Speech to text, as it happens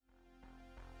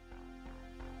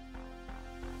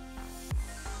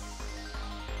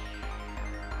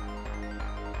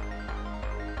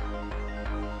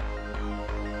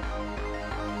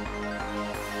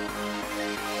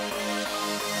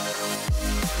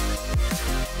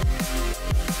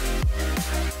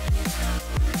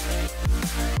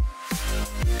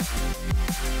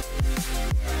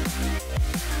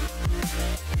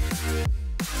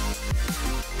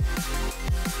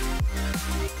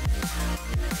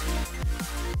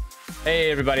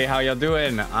Hey everybody, how y'all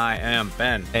doing? I am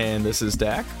Ben, And this is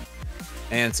Dak.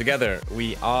 and together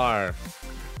we are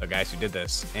the guys who did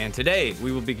this. And today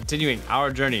we will be continuing our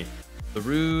journey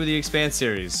through the Expanse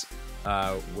series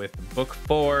with Book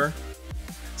 4,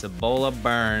 Cibola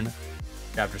Burn,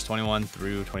 chapters 21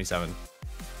 through 27.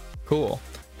 Cool.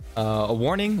 A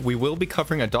warning, we will be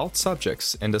covering adult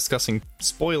subjects and discussing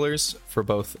spoilers for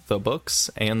both the books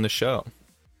and the show.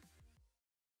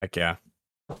 Heck yeah.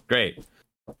 Great.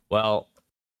 Well,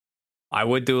 I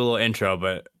would do a little intro,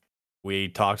 but we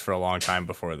talked for a long time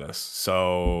before this,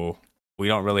 so we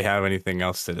don't really have anything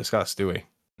else to discuss, do we?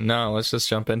 No, let's just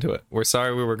jump into it. We're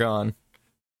sorry we were gone.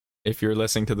 If you're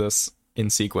listening to this in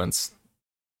sequence,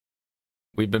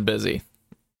 we've been busy.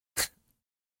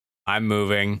 I'm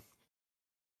moving.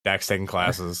 Dak's taking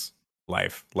classes.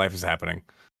 Life is happening.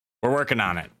 We're working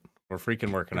on it. We're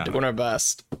freaking working on Doing it. our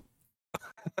best.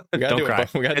 We gotta Don't cry.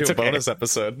 We gotta It's do a okay. bonus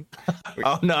episode.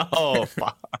 Oh no!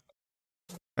 Fuck.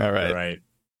 All right. Right.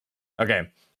 Okay.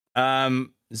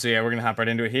 So yeah, we're gonna hop right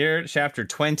into it here. Chapter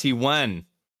 21.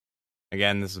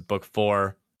 Again, this is book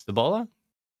 4. Cibola?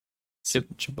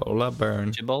 Cibola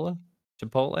Burn. Cibola?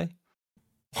 Chipotle?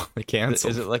 They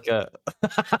canceled. Is it like a?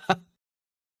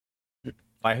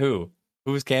 By who?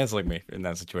 Who's canceling me in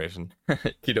that situation?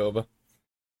 Qdoba.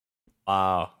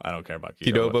 Wow, I don't care about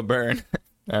Qdoba Burn.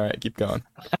 All right, keep going.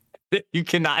 You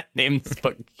cannot name this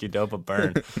book Qdoba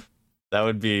Burn. That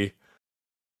would be.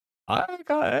 I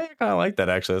kind of like that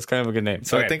actually. That's kind of a good name.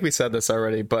 So Okay. I think we said this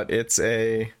already, but it's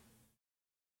a.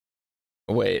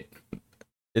 Wait.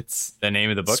 It's The name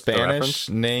of the book, the reference? Spanish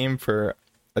name for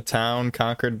a town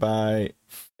conquered by.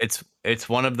 It's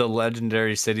one of the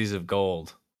legendary cities of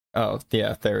gold. Oh,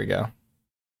 yeah, there we go.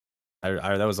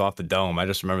 I that was off the dome. I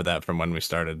just remember that from when we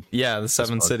started. Yeah, the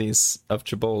 7 book. cities of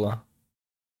Cibola.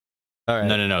 All right.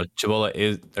 No. Chibola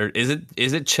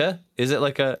is it Ch? Is it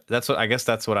like a? That's what I guess.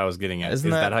 That's what I was getting at. Isn't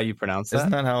Is that that- how you pronounce that?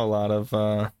 Isn't that how a lot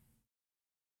of.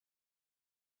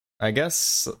 I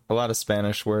guess a lot of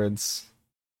Spanish words.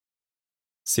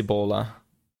 Cibola.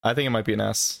 I think it might be an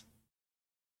S.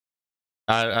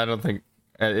 I don't think.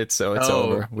 It's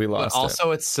over. We But lost it.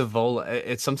 also, it's Savola.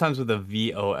 It's sometimes with a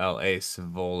VOLA.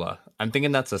 Savola. I'm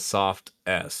thinking that's a soft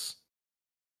S.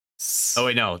 Oh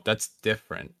wait, no, that's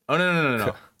different. Oh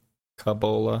no.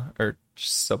 Cabola or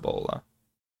Cibola.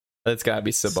 It's gotta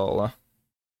be Cibola.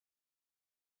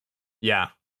 Yeah,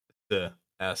 the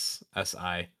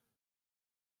SI.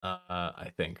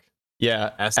 I think Yeah,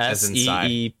 S as in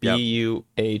side. Seebuhluh.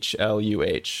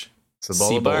 Cibola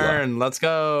Cibola. Burn. Let's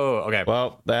go. Okay,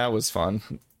 Well, that was fun.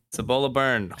 Cibola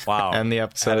Burn. Wow. And the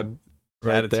episode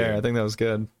right attitude. there. I think that was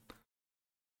good.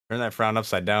 Turn that frown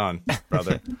upside down,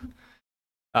 brother.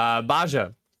 Baja.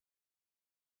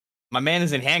 My man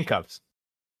is in handcuffs.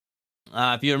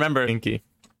 If you remember, Pinky.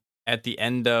 at the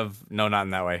end of not in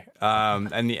that way.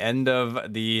 And the end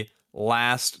of the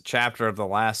last chapter of the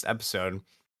last episode,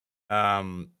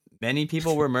 many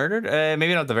people were murdered.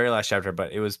 Maybe not the very last chapter,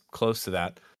 but it was close to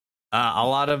that. A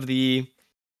lot of the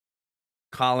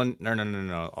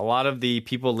no. A lot of the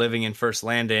people living in First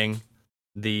Landing,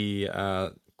 the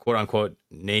quote unquote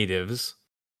natives,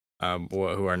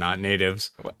 who are not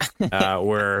natives,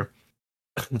 were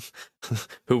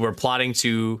who were plotting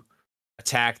to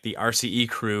attack the RCE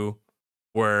crew,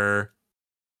 were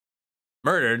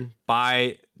murdered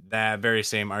by that very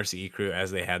same RCE crew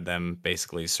as they had them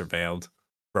basically surveilled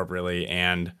appropriately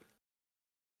and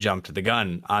jumped the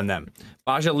gun on them.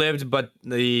 Baja lived, but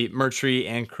the Mertry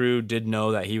and crew did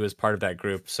know that he was part of that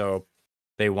group, so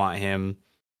they want him.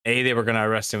 They were going to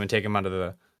arrest him and take him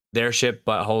onto their ship,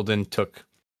 but Holden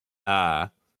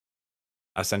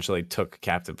essentially took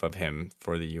captive of him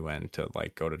for the UN to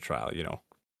like go to trial. You know,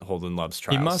 Holden loves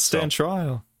trials. He must stand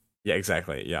trial. Yeah,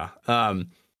 exactly. Yeah.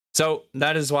 So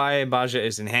that is why Baja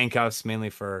is in handcuffs,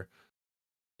 mainly for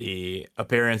the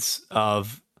appearance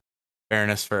of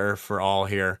fairness for all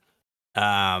here.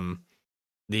 There's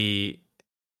the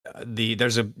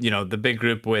big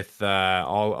group with a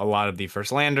lot of the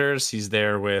First Landers. He's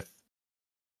there with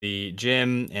the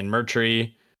Jim and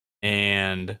Mertry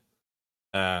and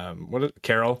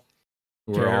Carol,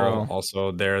 who are all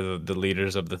also there, the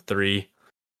leaders of the 3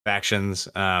 factions.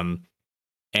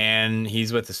 And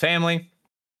he's with his family,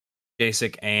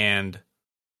 Jasek and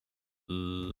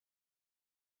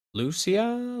Lucia.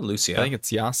 I think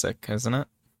it's Yasek, isn't it?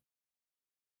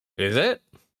 Is it?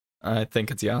 I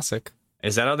think it's Yasek.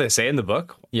 Is that how they say it in the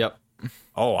book? Yep.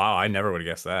 Oh wow, I never would have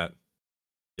guessed that.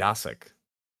 Jasek.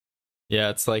 Yeah,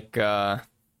 it's like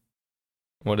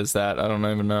what is that? I don't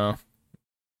even know.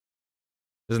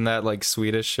 Isn't that like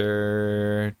Swedish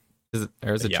or is it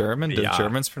Yeah, German? Do yeah.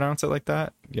 Germans pronounce it like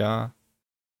that? Yeah.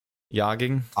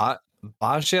 Jogging?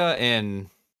 Baja and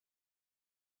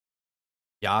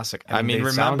Yasek. I I mean, mean,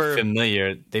 they sound remember,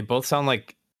 familiar. They both sound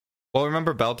like well,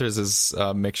 remember Belters is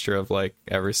a mixture of like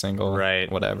every single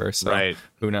right, whatever. So right.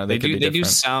 who knows? They could be They do different.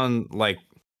 sound like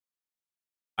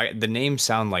the names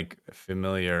sound like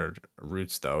familiar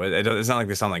roots though. It's not like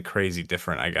they sound like crazy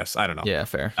different. I guess I don't know. Yeah,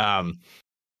 fair.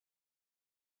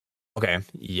 Okay,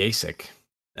 Yasek.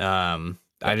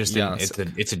 I just didn't. Yes.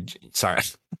 It's a. Sorry.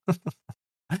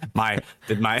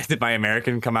 Did my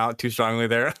American come out too strongly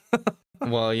there?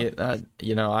 Well, you know,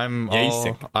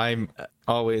 Yasek. I'm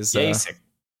always Yasek.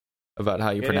 about how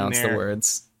you Get in pronounce the there.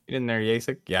 words. Get in there,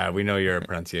 Yasek. Yeah, we know your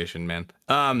pronunciation, man.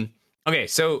 Okay,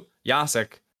 so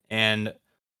Yasek and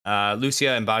Lucia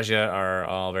and Baja are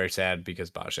all very sad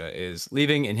because Baja is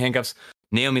leaving in handcuffs.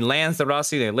 Naomi lands the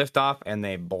Rossi, they lift off, and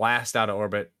they blast out of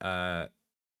orbit. And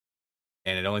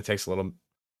it only takes a little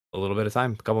bit of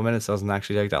time, a couple minutes. Doesn't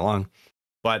actually take that long.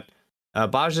 But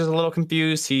Baja is a little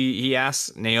confused. He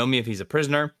asks Naomi if he's a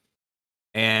prisoner,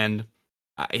 and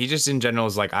he just in general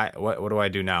is like, what do I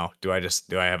do now? Do I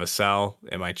have a cell?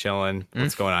 Am I chilling?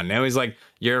 What's going on? Naomi's like,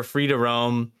 you're free to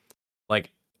roam.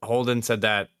 Like Holden said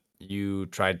that you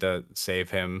tried to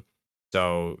save him.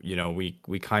 So, you know, we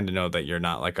kind of know that you're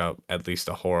not like at least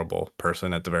a horrible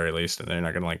person at the very least, and they're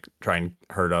not gonna like try and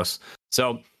hurt us.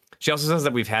 So she also says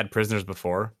that we've had prisoners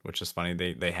before, which is funny.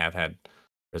 They have had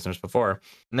prisoners before.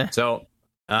 Nah, So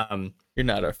you're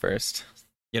not our first.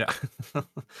 you know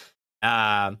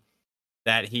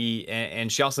that he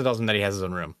and she also tells him that he has his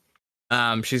own room.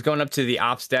 She's going up to the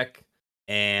ops deck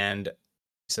and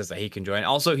says that he can join.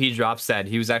 Also, he drops that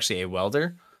he was actually a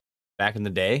welder back in the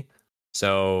day.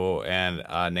 So, and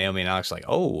Naomi and Alex are like,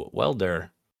 oh,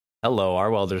 welder. Hello, our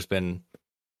welder's been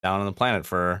down on the planet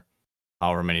for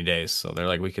however many days. So they're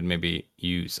like, we could maybe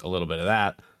use a little bit of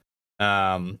that.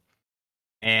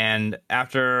 And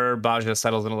after Baja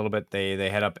settles in a little bit, they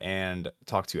head up and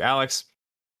talk to Alex.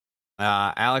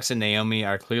 Alex and Naomi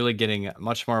are clearly getting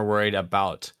much more worried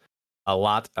about a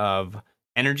lot of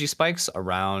energy spikes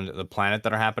around the planet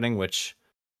that are happening, which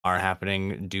are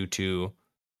happening due to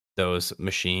those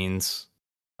machines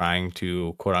trying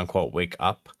to quote unquote wake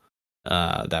up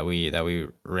that we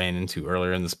ran into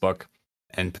earlier in this book,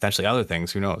 and potentially other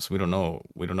things. Who knows? We don't know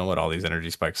what all these energy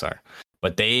spikes are,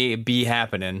 but they be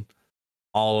happening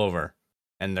all over,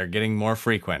 and they're getting more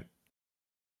frequent,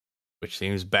 which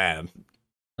seems bad.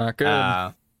 Not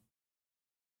good.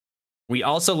 We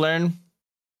also learn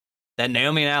that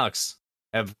Naomi and Alex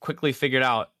have quickly figured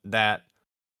out that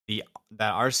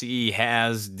that RCE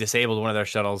has disabled one of their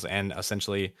shuttles and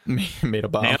essentially Made a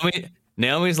bomb.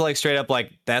 Naomi's like straight up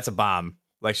like, that's a bomb.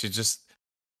 Like she's just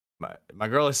my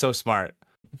girl is so smart.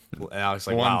 And Alex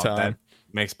like, wow, that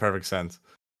makes perfect sense.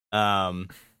 And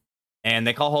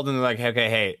they call Holden. They're like, okay,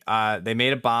 hey, they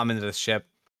made a bomb into the ship,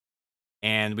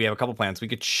 and we have a couple plans. We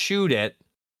could shoot it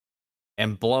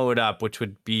and blow it up, which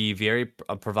would be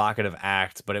a provocative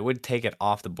act, but it would take it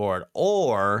off the board.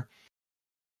 Or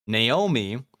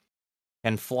Naomi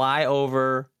can fly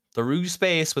over through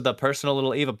space with a personal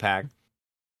little Eva pack,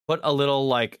 put a little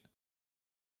like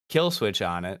kill switch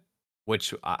on it,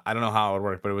 which I don't know how it would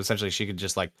work, but it was essentially she could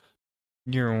just like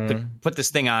put this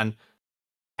thing on,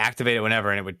 activate it whenever,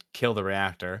 and it would kill the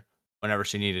reactor whenever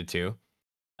she needed to.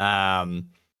 And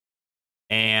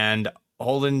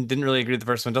Holden didn't really agree to the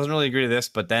first one, doesn't really agree to this,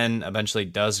 but then eventually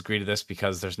does agree to this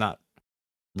because there's not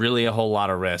really a whole lot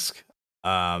of risk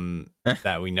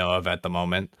that we know of at the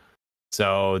moment.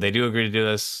 So they do agree to do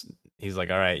this. He's like,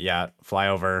 all right, yeah, fly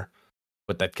over,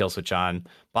 put that kill switch on.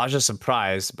 Baja's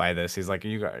surprised by this. He's like,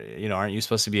 aren't you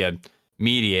supposed to be a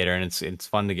mediator? And it's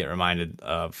fun to get reminded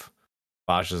of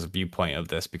Baja's viewpoint of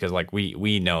this, because like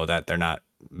we know that they're not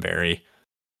very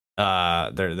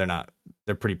they're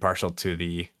pretty partial to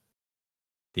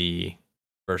the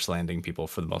first landing people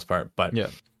for the most part. But yeah,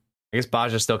 I guess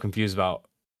Baja's still confused about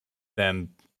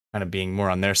them kind of being more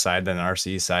on their side than the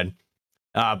RC's side.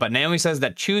 But Naomi says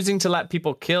that choosing to let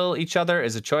people kill each other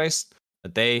is a choice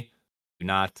that they do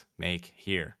not make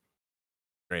here.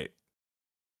 Great.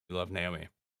 We love Naomi.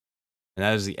 And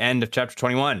that is the end of chapter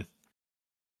 21.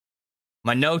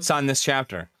 My notes on this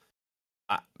chapter.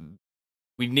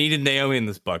 We needed Naomi in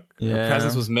this book. Yeah. Her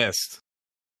presence was missed.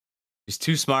 She's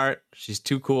too smart. She's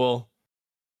too cool.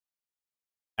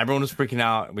 Everyone was freaking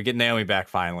out. We get Naomi back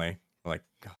finally. We're like,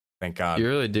 oh, thank God. You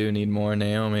really do need more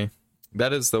Naomi.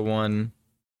 That is the one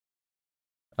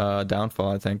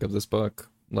downfall, I think, of this book.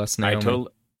 Less Naomi.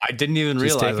 I didn't even She's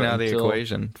realize taken out of the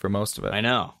equation for most of it. I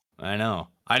know.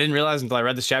 I didn't realize until I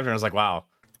read this chapter, and I was like, wow,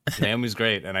 Naomi's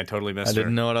great, and I totally missed her. I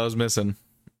didn't know what I was missing.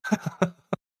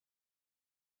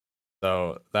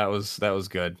 So that was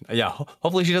good. Yeah,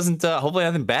 hopefully she doesn't. Hopefully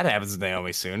nothing bad happens to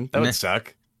Naomi soon. That would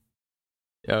suck.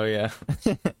 Oh yeah.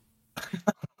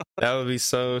 That would be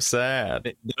so sad.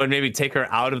 That would maybe take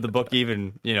her out of the book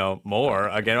even more.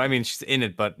 Again, I mean she's in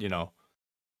it, but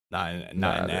not in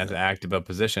as active a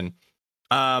position.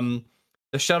 Um,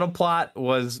 the shuttle plot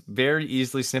was very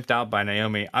easily snipped out by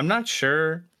Naomi. I'm not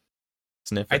sure. I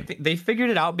Sniffing. think they figured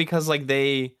it out because like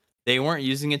they weren't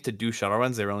using it to do shuttle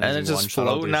runs. They were only And using it's one just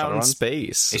shuttle to do floating out shuttle in runs.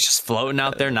 space. It's just floating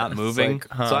out there, not moving.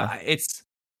 It's like, So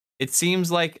it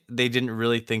seems like they didn't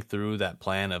really think through that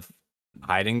plan of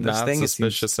hiding this not thing.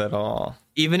 suspicious at all.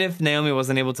 Even if Naomi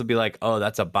wasn't able to be like, "Oh,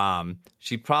 that's a bomb,"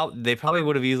 they probably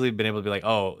would have easily been able to be like,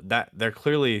 "Oh, that they're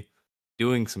clearly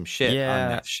doing some shit on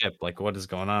that ship. Like, what is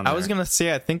going on?" I was gonna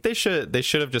say, I think they should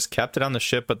have just kept it on the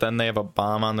ship, but then they have a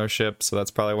bomb on their ship, so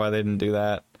that's probably why they didn't do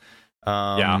that.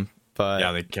 But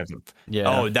they kept it. Yeah.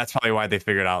 Oh, that's probably why they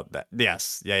figured out that.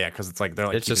 Yes, yeah, because it's like they're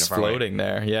like it's just floating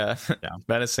there. Yeah, yeah,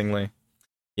 menacingly.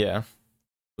 Yeah,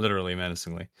 literally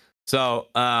menacingly. So,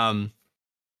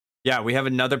 yeah, we have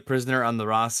another prisoner on the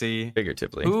Rossi.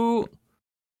 Figuratively. Who?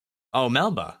 Oh,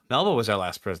 Melba. Melba was our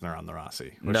last prisoner on the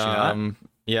Rossi. Was she not?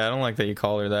 Yeah, I don't like that you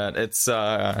call her that. It's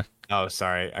Oh,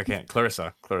 sorry, I can't.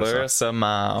 Clarissa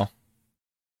Mao.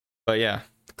 But yeah,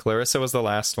 Clarissa was the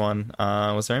last one.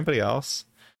 Was there anybody else?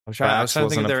 I'm trying. Bax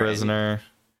wasn't a prisoner.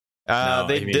 No,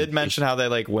 they did mention how they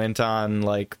like went on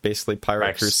like basically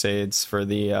pirate crusades for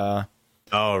the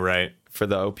oh right, for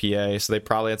the OPA, so they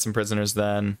probably had some prisoners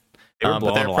then. They were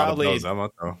but they're probably those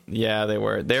up, though. Yeah, they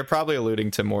were. They're probably alluding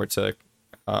to more to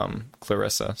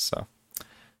Clarissa. So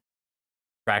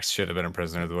Brax should have been a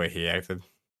prisoner the way he acted.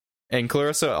 And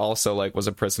Clarissa also like was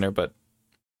a prisoner, but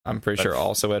I'm pretty sure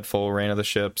also had full reign of the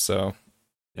ship. So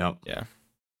yep. Yeah.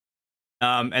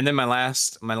 And then my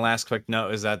last quick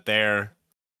note is that they're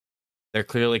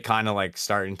clearly kind of like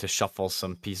starting to shuffle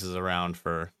some pieces around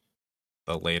for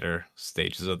the later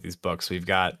stages of these books. We've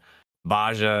got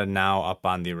Baja now up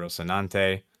on the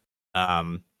Rocinante.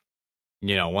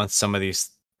 Once some of these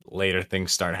later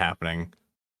things start happening,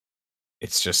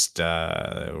 it's just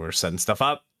we're setting stuff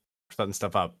up.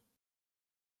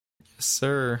 Yes,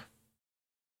 sir.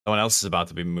 Someone else is about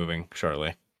to be moving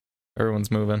shortly. Everyone's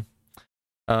moving.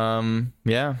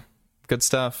 Yeah, good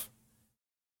stuff.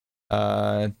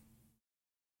 Now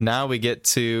we get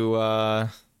to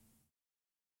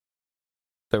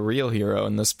the real hero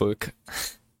in this book.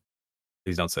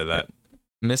 Please don't say that.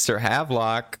 Mr.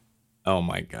 Havelock. Oh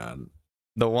my god.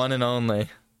 The one and only.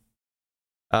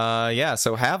 Yeah,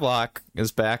 so Havelock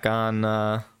is back on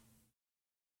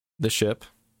the ship.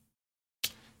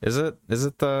 Is it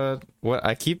the what?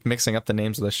 I keep mixing up the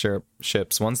names of the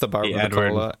ships. One's the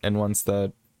Barbacola and one's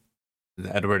the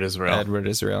Edward Israel. Edward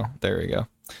Israel. There we go.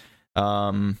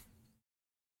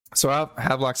 So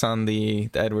Havelock's on the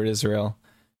Edward Israel,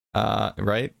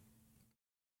 right?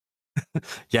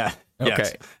 Yeah.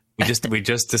 Okay. Yes. We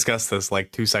just discussed this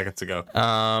like 2 seconds ago.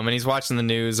 And he's watching the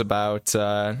news about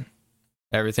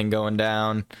everything going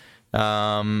down.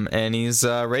 And he's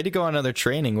ready to go on another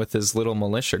training with his little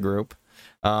militia group.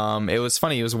 It was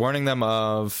funny. He was warning them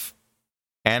of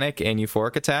panic and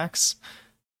euphoric attacks,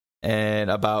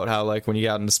 and about how like when you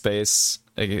get out into space,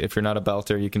 like, if you're not a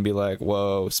belter, you can be like,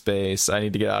 "Whoa, space! I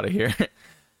need to get out of here."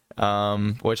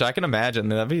 Which I can imagine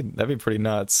that'd be pretty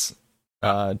nuts.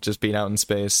 Just being out in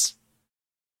space.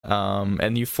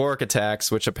 And euphoric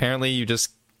attacks, which apparently you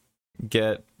just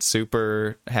get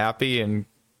super happy and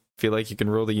feel like you can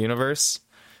rule the universe.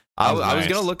 I was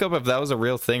gonna look up if that was a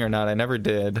real thing or not. I never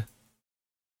did.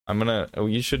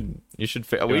 We should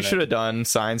have done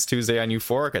Science Tuesday on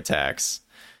euphoric attacks.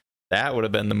 That would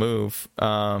have been the move.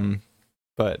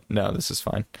 But no, this is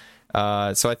fine.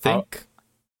 So I think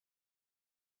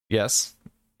yes.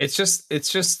 It's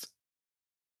just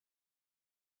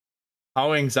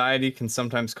how anxiety can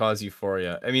sometimes cause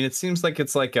euphoria. I mean, it seems like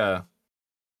it's like a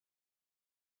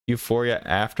euphoria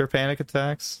after panic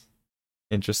attacks.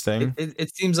 Interesting.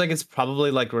 It seems like it's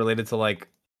probably like related to like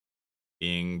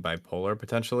being bipolar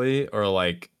potentially, or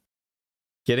like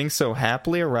getting so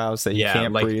happily aroused that you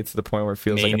can't like breathe to the point where it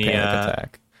feels mania, like a panic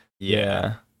attack.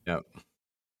 Yeah. Yep.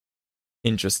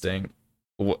 Interesting.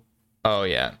 Oh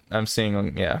yeah, I'm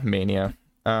seeing mania.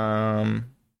 And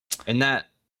that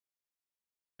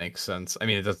makes sense. I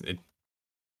mean, it doesn't.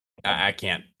 I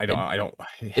can't. I don't.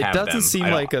 It doesn't seem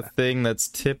like a thing that's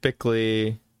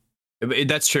typically.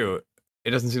 That's true. It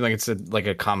doesn't seem like it's like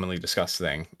a commonly discussed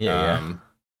thing. Yeah.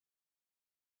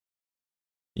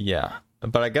 Yeah,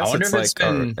 but I guess it's like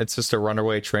it's just a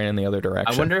runaway train in the other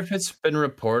direction. I wonder if it's been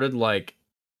reported like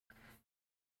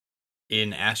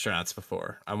in astronauts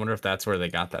before. I wonder if that's where they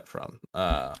got that from.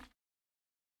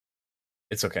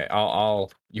 It's okay.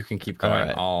 I'll you can keep going.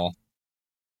 right. I'll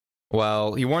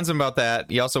Well, he warns them about that.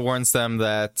 He also warns them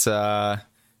that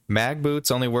mag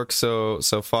boots only work so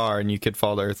far, and you could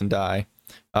fall to earth and die,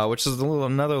 which is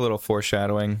another little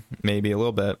foreshadowing, maybe a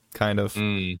little bit, kind of.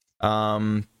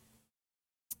 Um,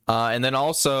 and then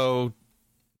also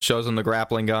shows them the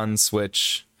grappling guns,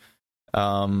 which,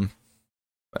 again,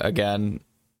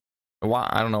 why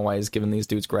I don't know why he's giving these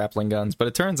dudes grappling guns, but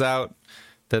it turns out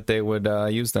that they would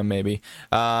use them maybe.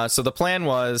 So the plan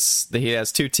was that he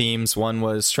has two teams. One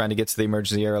was trying to get to the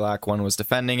emergency airlock. One was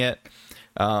defending it.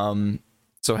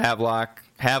 So Havelock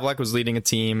was leading a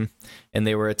team, and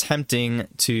they were attempting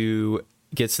to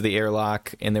get to the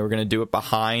airlock, and they were going to do it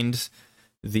behind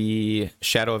the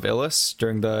Shadow of Illis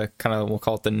during the kind of, we'll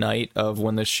call it the night of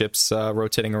when the ship's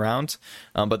rotating around.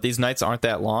 But these nights aren't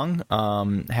that long.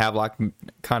 Havelock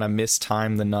kind of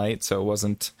mistimed the night, so it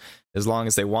wasn't as long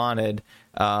as they wanted.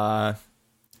 And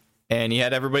he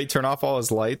had everybody turn off all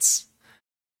his lights.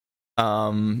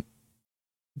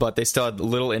 But they still had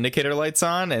little indicator lights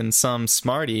on, and some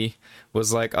smarty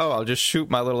was like, oh, I'll just shoot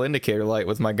my little indicator light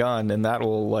with my gun, and that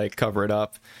will, like, cover it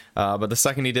up. But the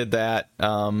second he did that,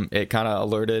 it kind of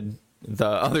alerted the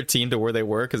other team to where they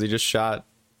were, because he just shot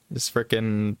his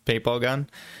freaking paintball gun,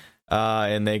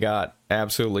 and they got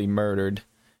absolutely murdered.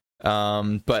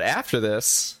 But after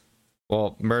this,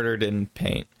 well, murdered in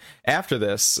paint. After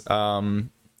this,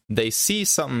 they see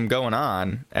something going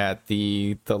on at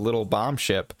the little bomb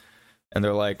ship, and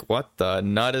they're like, what the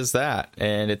nut is that?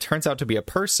 And it turns out to be a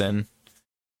person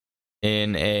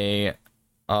in a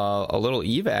little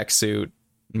evac suit,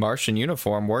 Martian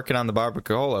uniform, working on the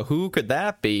Barbacoa. Who could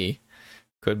that be?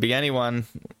 Could be anyone.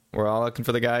 We're all looking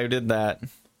for the guy who did that.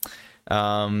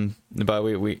 But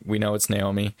we know it's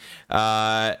Naomi.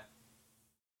 And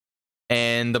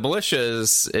the militia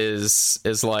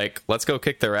is like, let's go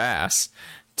kick their ass.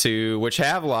 To which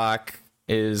Havelock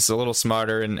is a little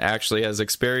smarter and actually has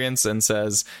experience and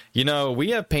says, you know, we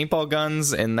have paintball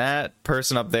guns, and that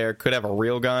person up there could have a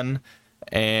real gun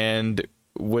and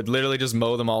would literally just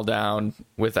mow them all down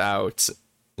without,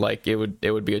 like, it would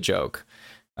be a joke.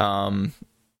 But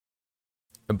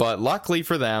luckily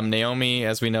for them, Naomi,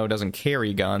 as we know, doesn't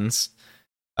carry guns,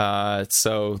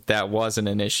 so that wasn't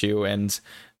an issue. And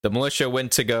the militia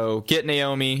went to go get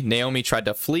Naomi. Naomi tried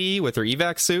to flee with her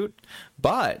evac suit,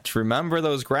 but remember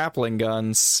those grappling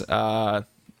guns?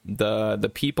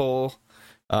 The people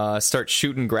start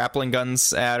shooting grappling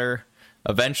guns at her,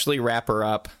 eventually wrap her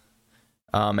up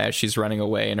as she's running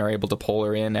away, and are able to pull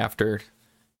her in after,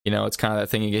 you know, it's kind of that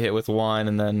thing, you get hit with one,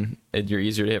 and then you're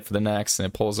easier to hit for the next, and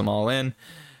it pulls them all in.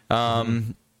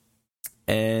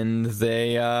 And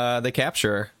they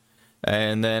capture her.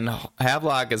 And then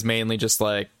Havelock is mainly just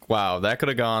like, wow, that could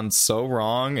have gone so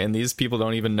wrong, and these people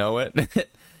don't even know it.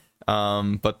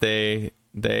 But they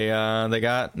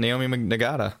got Naomi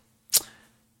Nagata.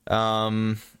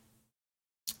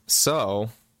 So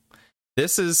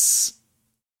this is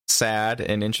sad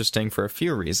and interesting for a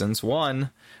few reasons. One,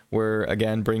 we're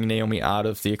again bringing Naomi out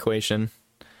of the equation.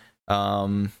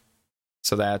 So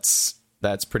that's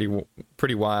pretty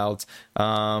wild.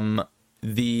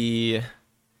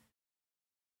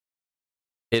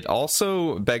 It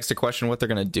also begs to question what they're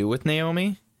going to do with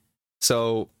Naomi.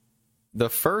 So the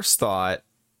first thought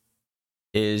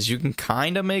is you can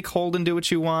kind of make Holden do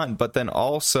what you want, but then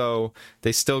also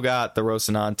they still got the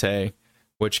Rocinante,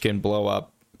 which can blow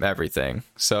up everything.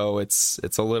 So it's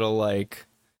a little like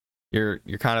you're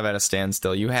kind of at a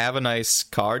standstill. You have a nice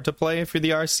card to play if you're the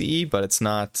RCE, but it's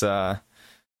not.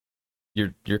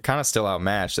 You're kind of still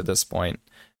outmatched at this point.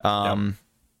 Yep.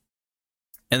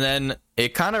 And then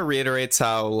it kind of reiterates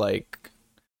how, like,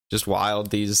 just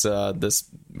wild these this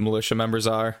militia members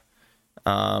are.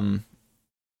 And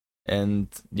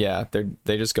yeah,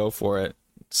 they just go for it.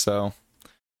 So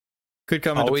could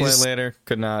come into play later,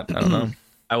 could not. I don't know.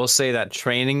 I will say that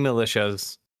training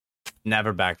militias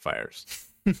never backfires.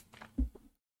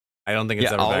 I don't think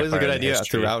it's ever always a good idea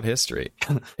history. Throughout history.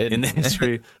 In the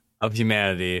history of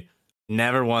humanity,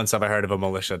 never once have I heard of a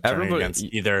militia turning against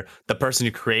either the person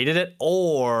who created it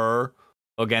or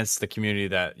against the community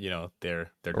that, you know,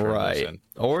 they're right in.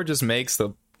 Or just makes the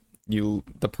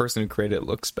person who created it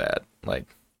looks bad. Like,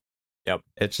 yep,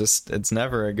 it's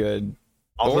never a good.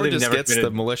 Also, or just gets the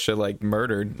militia like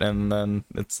murdered, and then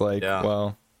it's like,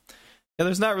 well, yeah,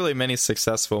 there's not really many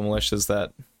successful militias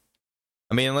that,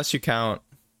 I mean, unless you count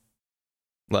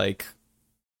like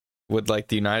would like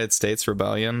the United States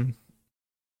Revolution.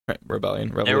 They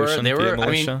were. I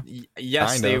mean,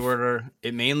 yes, kind they of. Were.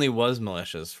 It mainly was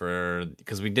militias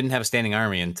because we didn't have a standing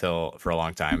army for a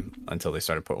long time until they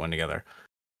started putting one together.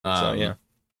 So yeah,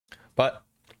 but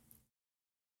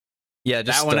Yeah, That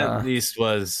just one at least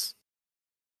was.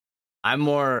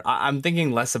 I'm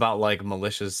thinking less about like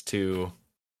militias to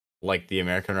like the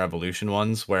American Revolution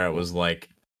ones, where it was like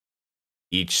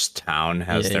each town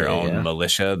has yeah, their yeah, own yeah.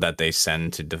 militia that they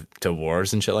send to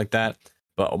wars and shit like that.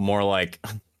 But more like,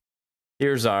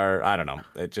 here's our, I don't know.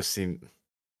 It just seemed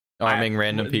I Arming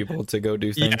random people to go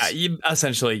do yeah, things.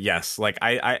 essentially yes. Like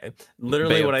I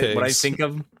literally Bay of what I Pigs. think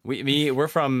of we're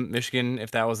from Michigan,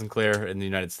 if that wasn't clear, in the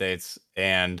United States,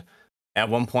 and at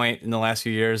one point in the last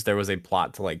few years there was a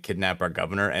plot to like kidnap our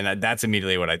governor, and that's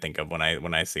immediately what I think of when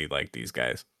I see like these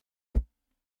guys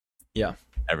Yeah,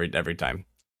 every time.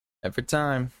 every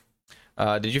time.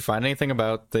 Did you find anything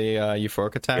about the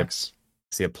euphoric Yep. attacks?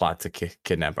 See a plot to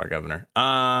kidnap our governor.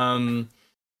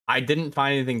 I didn't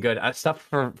find anything good. Stuff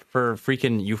for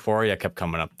freaking Euphoria kept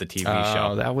coming up, the TV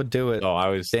show. Oh, that would do it. So Damn you, I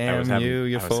was having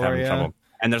Euphoria. trouble.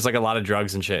 And there's like a lot of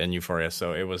drugs and shit in Euphoria,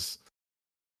 so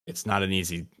it's not an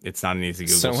easy Google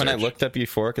So when I search. looked up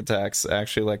euphoric attacks,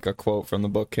 actually, like a quote from the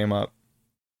book came up.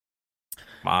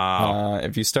 Wow.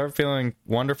 If you start feeling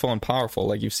wonderful and powerful,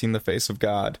 like you've seen the face of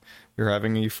God, you're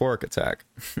having a euphoric attack.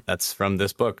 That's from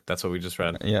this book. That's what we just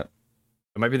read. Yep.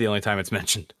 It might be the only time it's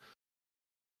mentioned.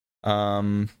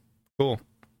 Cool.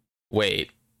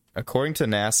 Wait. According to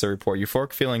NASA report,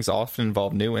 euphoric feelings often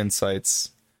involve new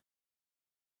insights.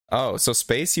 Oh, so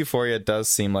space euphoria does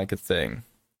seem like a thing.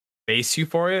 Space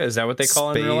Euphoria? Is that what they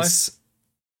call it in real life? Space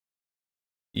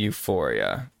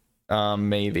euphoria.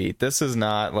 Maybe. This is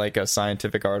not like a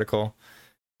scientific article.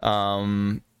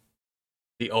 The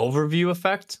overview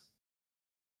effect?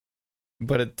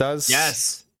 But it does.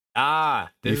 Yes.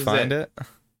 You find it?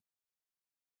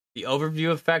 The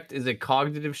overview effect is a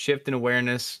cognitive shift in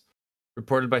awareness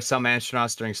reported by some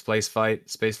astronauts during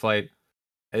spaceflight.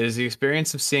 It is the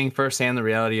experience of seeing firsthand the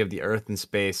reality of the Earth and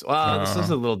space. Well, this is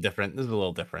a little different.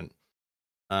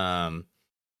 The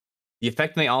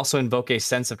effect may also invoke a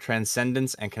sense of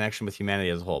transcendence and connection with humanity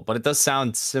as a whole, but it does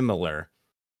sound similar,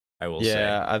 I will say.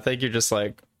 Yeah, I think you're just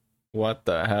like, what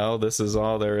the hell? This is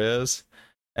all there is.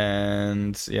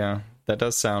 And yeah, that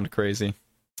does sound crazy.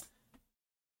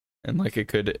 And like it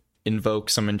could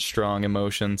invoke some strong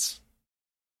emotions.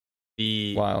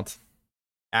 Wild.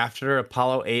 After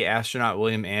Apollo 8 astronaut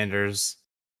William Anders'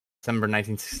 December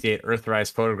 1968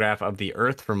 Earthrise photograph of the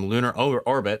Earth from lunar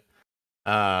orbit,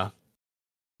 the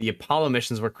Apollo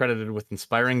missions were credited with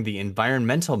inspiring the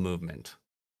environmental movement.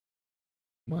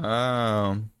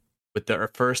 Wow. With the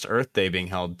first Earth Day being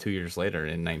held 2 years later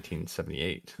in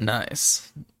 1978.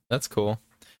 Nice. That's cool.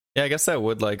 Yeah, I guess that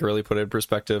would like really put it in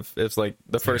perspective. It's like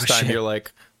the first time you're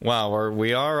like, wow,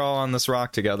 we are all on this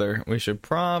rock together. We should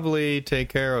probably take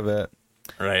care of it.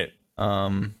 Right.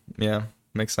 Yeah,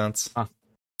 makes sense. Huh.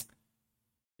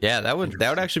 Yeah, that would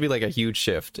actually be like a huge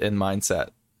shift in mindset,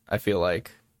 I feel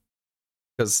like.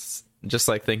 Because just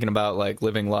like thinking about like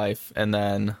living life and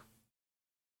then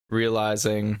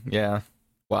realizing, yeah,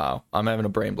 wow, I'm having a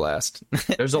brain blast.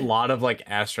 There's a lot of like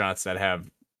astronauts that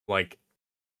have like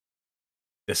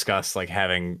discussed like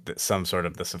having some sort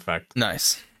of this effect.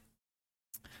 Nice.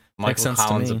 Michael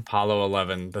Collins' Apollo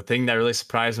 11. The thing that really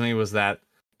surprised me was that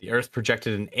the Earth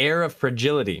projected an air of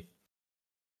fragility.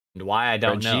 And why, I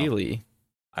don't know.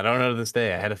 I don't know to this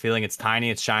day. I had a feeling it's tiny,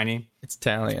 it's shiny. It's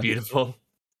Italian. It's beautiful.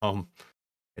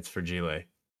 It's fragile.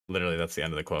 Literally, that's the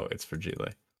end of the quote. It's fragile.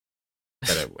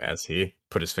 As he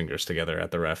put his fingers together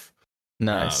at the ref.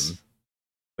 Nice.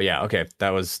 But yeah, okay.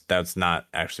 That's not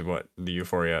actually what the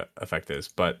euphoria effect is,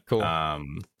 but cool.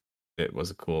 It was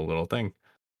a cool little thing.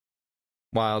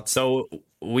 Wild. So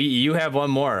you have one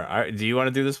more. Do you want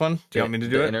to do this one? Do you want me to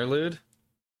do it? Interlude?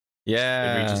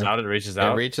 Yeah. It reaches out. It reaches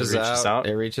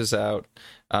out.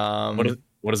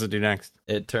 What does it do next?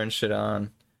 It turns shit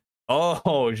on.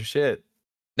 Oh shit.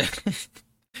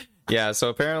 Yeah, so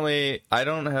apparently I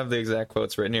don't have the exact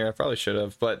quotes written here. I probably should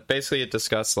have, but basically it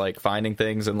discussed like finding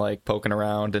things and like poking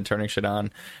around and turning shit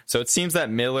on. So it seems that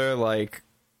Miller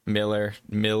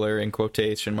in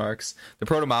quotation marks, the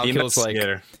proto-molecules like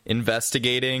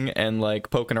investigating and like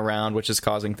poking around, which is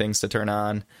causing things to turn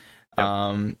on.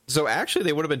 Yep. So actually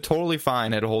they would have been totally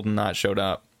fine had Holden not showed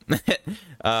up.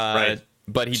 Right.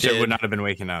 But he would not have been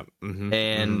waking up. Mm-hmm.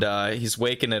 And he's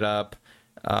waking it up.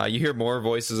 You hear more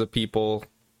voices of people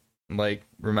like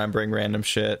remembering random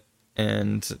shit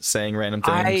and saying random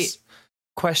things.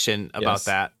 Question about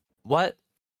that. What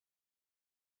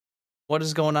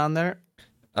is going on there?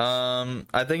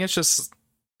 I think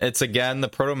it's again the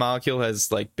proto-molecule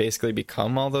has like basically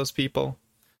become all those people.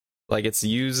 Like it's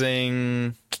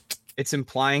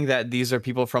implying that these are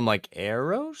people from like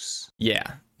Eros?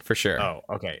 Yeah, for sure. Oh,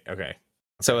 okay.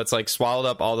 So it's like swallowed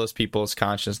up all those people's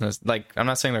consciousness. Like, I'm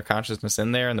not saying their consciousness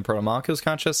in there and the protomolecule's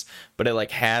conscious, but it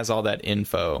like has all that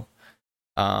info.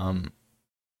 And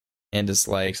is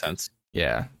like, Makes sense.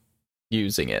 Yeah,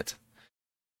 using it.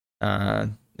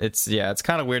 It's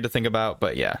kind of weird to think about,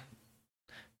 but yeah.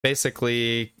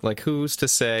 Basically, like, who's to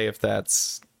say if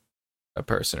that's a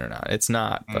person or not? It's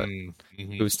not, but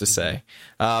who's to say?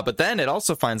 But then it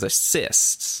also finds a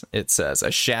cyst. It says a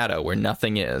shadow where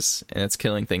nothing is, and it's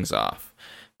killing things off.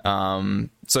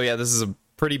 So yeah, this is a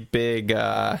pretty big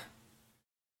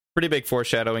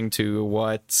foreshadowing to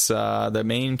what the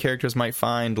main characters might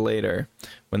find later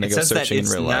when they go searching in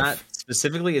real life.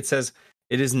 Specifically, it says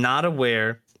it is not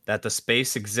aware that the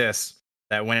space exists,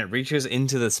 that when it reaches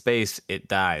into the space, it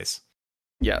dies.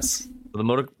 Yes. The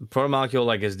protomolecule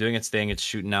like is doing its thing. It's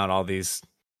shooting out all these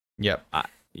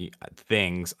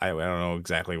things. I don't know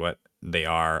exactly what they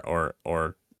are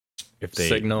or if they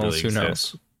signals. Really who exist.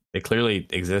 Knows? They clearly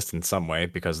exist in some way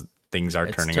because things are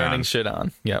turning shit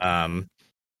on. Yeah.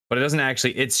 But it doesn't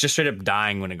actually. It's just straight up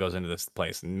dying when it goes into this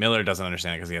place. And Miller doesn't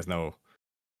understand it because he has no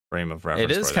frame of reference.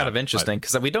 It is kind of interesting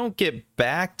because we don't get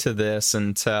back to this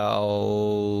until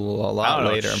a lot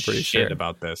later. I'm pretty sure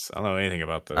about this. I don't know anything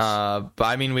about this. But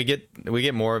I mean, we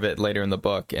get more of it later in the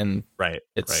book, and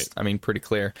it's I mean, pretty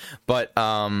clear. But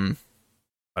I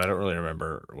don't really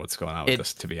remember what's going on with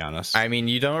this, to be honest. I mean,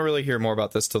 you don't really hear more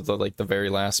about this till the very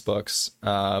last books.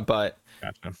 But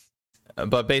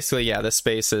basically, yeah, this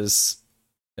space is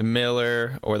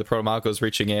Miller or the protomolecule is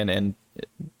reaching in, and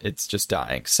it's just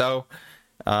dying. So.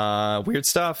 Weird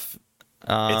stuff.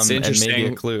 It's interesting. And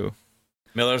maybe a clue.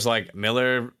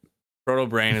 Miller proto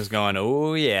brain is going,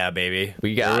 oh yeah, baby.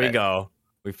 We go.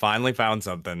 We finally found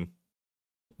something.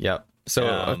 Yep. So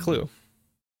a clue.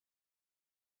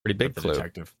 Pretty big clue.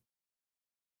 Detective.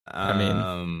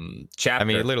 Chapter. I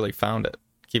mean, he literally found it.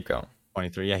 Keep going.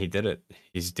 23. Yeah, he did it.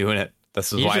 He's doing it.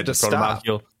 This is why the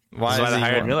protomolecule. Why they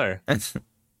hired Miller.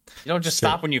 You don't just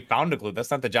stop when you found a clue.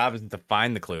 That's not the job, isn't to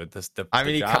find the clue.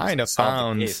 He kind of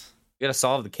found. You gotta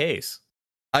solve the case.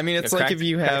 I mean, it's like if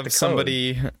you have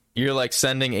somebody, you're like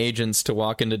sending agents to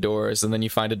walk into doors, and then you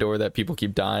find a door that people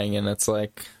keep dying, and it's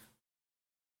like,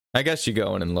 I guess you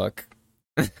go in and look.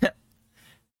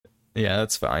 Yeah,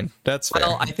 that's fine. That's fair.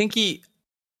 Well, I think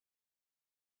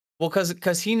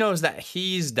because he knows that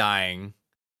he's dying,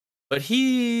 but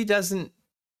he doesn't.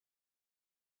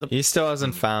 He still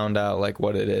hasn't found out like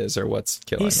what it is or what's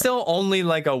killing. He's still only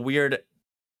like a weird,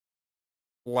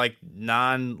 like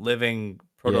non-living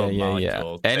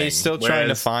protomolecule. And he's still trying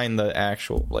to find the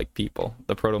actual like people,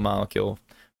 the protomolecule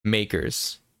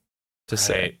makers, to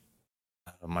say.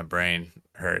 Oh, my brain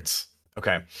hurts.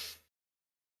 Okay.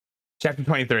 Chapter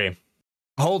 23.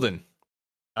 Holden.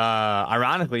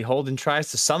 Ironically, Holden tries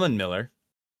to summon Miller,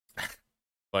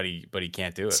 but he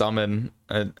can't do it. Summon.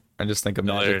 I just think of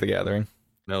Magic the Gathering.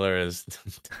 Miller is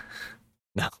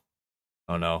no.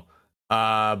 Oh no.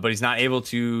 But he's not able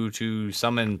to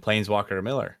summon Planeswalker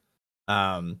Miller.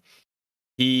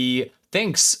 He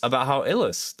thinks about how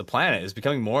Illis, the planet, is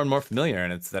becoming more and more familiar,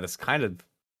 and it's kind of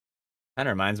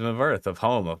reminds him of Earth, of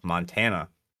home, of Montana.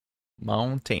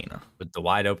 With the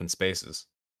wide open spaces.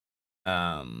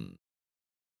 Holden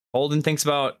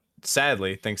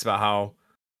sadly thinks about how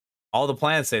all the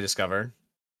planets they discover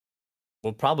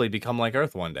will probably become like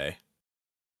Earth one day.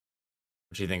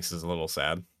 Which he thinks is a little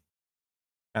sad.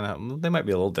 They might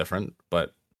be a little different,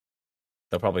 but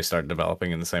they'll probably start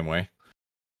developing in the same way.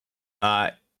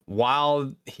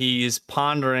 While he's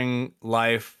pondering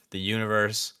life, the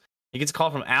universe, he gets a call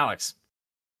from Alex,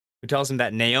 who tells him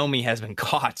that Naomi has been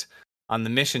caught on the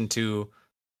mission to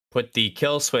put the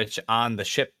kill switch on the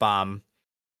ship bomb.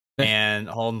 And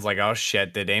Holden's like, oh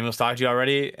shit, did Amos talk to you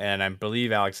already? And I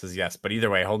believe Alex says yes. But either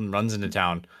way, Holden runs into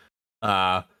town.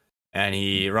 And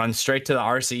he runs straight to the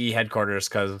RCE headquarters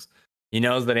because he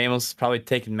knows that Amos is probably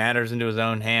taking matters into his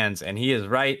own hands. And he is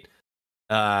right.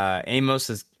 Amos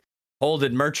has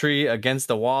holded Murtry against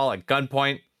the wall at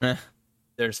gunpoint.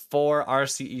 There's 4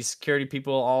 RCE security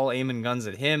people all aiming guns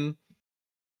at him.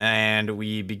 And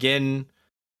we begin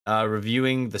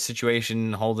reviewing the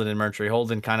situation, Holden and Murtry.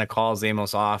 Holden kind of calls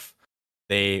Amos off.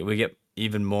 We get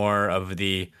even more of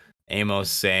the Amos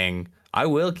saying, I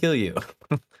will kill you.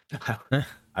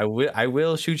 I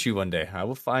will shoot you one day. I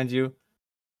will find you.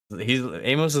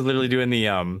 Amos is literally doing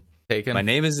the Taken. My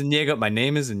name is Inigo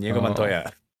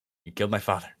Montoya. You killed my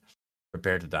father.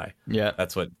 Prepare to die. Yeah.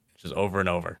 That's what just over and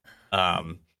over.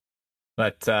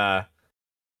 But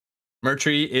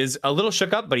Murtry is a little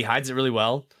shook up, but he hides it really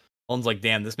well. Holden's like,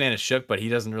 damn, this man is shook, but he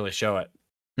doesn't really show it.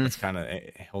 It's kind of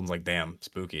Holden's like, damn,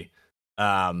 spooky.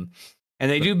 And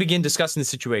they do begin discussing the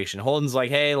situation. Holden's like,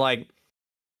 hey, like,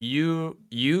 you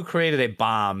created a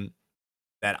bomb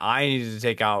that I needed to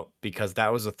take out because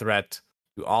that was a threat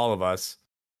to all of us.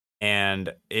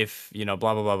 And if, blah,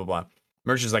 blah, blah, blah, blah.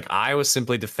 Mercury's like, I was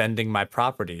simply defending my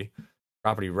property.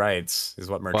 Property rights is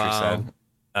what Mercury Wow.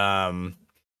 said. Um,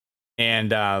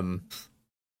 and I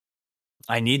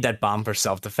need that bomb for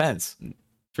self-defense.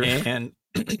 And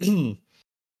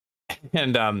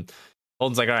and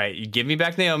Holden's like, all right, you give me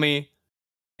back Naomi.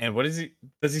 And what does he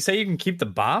say you can keep the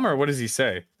bomb, or what does he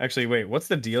say? Actually, wait, what's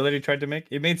the deal that he tried to make?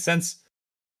 It made sense.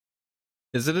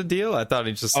 Is it a deal? I thought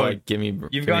he'd just Oh, give me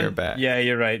her back. Yeah,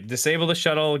 you're right. Disable the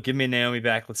shuttle, give me Naomi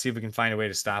back. Let's see if we can find a way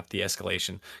to stop the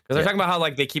escalation. Because they're talking about how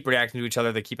like they keep reacting to each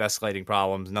other, they keep escalating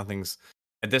problems. Nothing's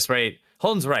at this rate.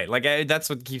 Holden's right. Like that's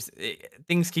what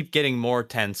things keep getting more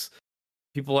tense.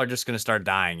 People are just going to start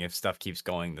dying if stuff keeps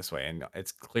going this way, and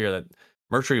it's clear that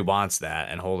Mercury wants that,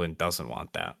 and Holden doesn't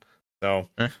want that. So,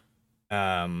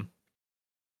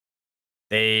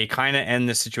 they kind of end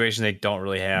the situation. They don't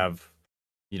really have,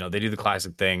 they do the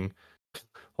classic thing.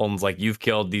 Holden's like, "You've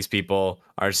killed these people."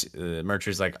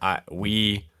 Mercury's like,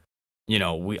 we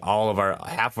all of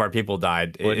half of our people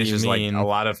died. It's just mean? Like a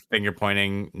lot of finger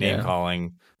pointing, name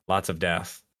calling, lots of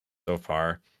death so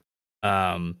far.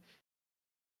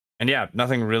 And yeah,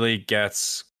 nothing really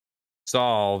gets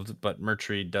solved, but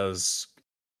Mercury does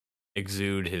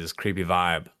exude his creepy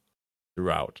vibe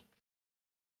throughout.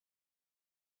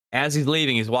 As he's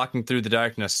leaving, he's walking through the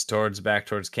darkness back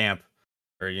towards camp,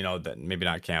 or that maybe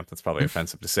not camp. That's probably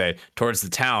offensive to say. Towards the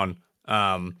town,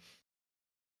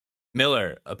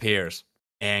 Miller appears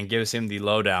and gives him the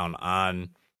lowdown on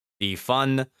the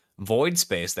fun void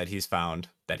space that he's found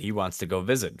that he wants to go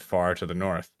visit far to the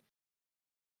north.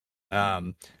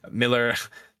 Miller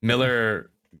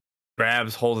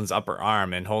grabs Holden's upper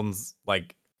arm, and Holden's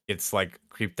like, it's like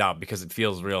creeped out because it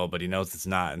feels real, but he knows it's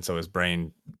not, and so his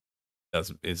brain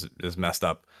is messed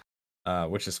up,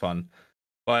 which is fun.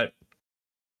 But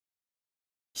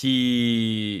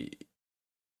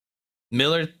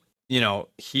Miller,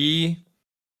 he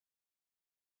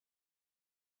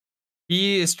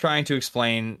is trying to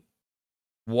explain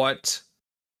what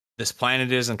this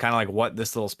planet is and kind of like what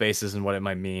this little space is and what it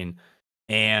might mean.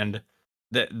 And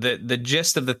the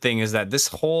gist of the thing is that this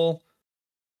whole,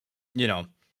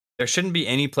 there shouldn't be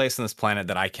any place on this planet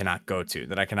that I cannot go to,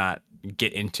 that I cannot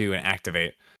get into and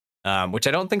activate. Which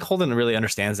I don't think Holden really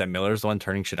understands that Miller's the one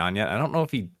turning shit on yet. I don't know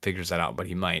if he figures that out, but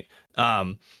he might.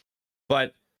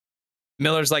 But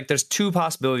Miller's like, there's two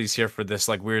possibilities here for this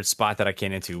like weird spot that I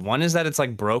can't into. One is that it's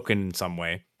like broken in some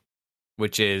way,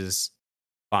 which is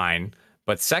fine.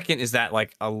 But second is that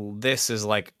like this is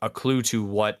like a clue to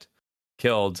what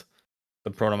killed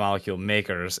the protomolecule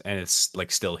makers, and it's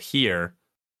like still here,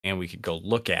 and we could go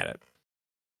look at it.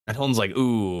 And Holden's like,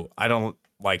 ooh, I don't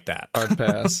like that. Hard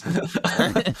pass.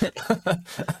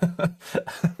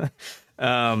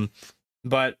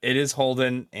 But it is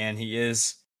Holden, and he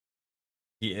is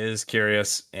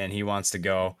curious, and he wants to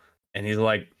go. And he's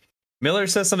like, Miller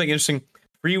says something interesting.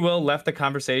 Free will left the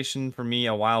conversation for me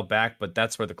a while back, but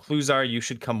that's where the clues are. You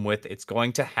should come with. It's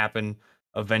going to happen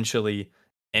eventually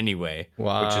anyway.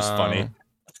 Wow. Which is funny.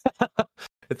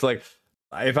 It's like,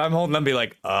 if I'm Holden, I'd be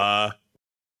like, what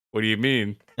do you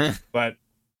mean? But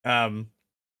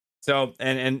so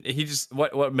and he just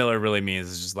what Miller really means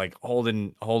is just like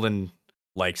Holden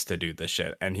likes to do this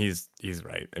shit, and he's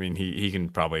right. I mean, he can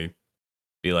probably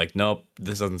be like, nope,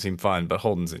 this doesn't seem fun, but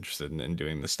Holden's interested in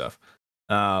doing this stuff.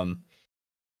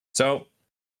 So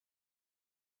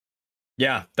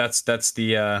yeah, that's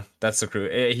the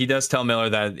crew. He does tell Miller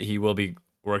that he will be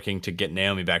working to get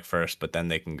Naomi back first, but then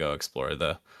they can go explore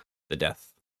the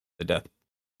death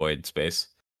void space.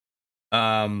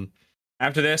 After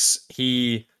this,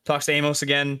 he talks to Amos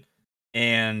again,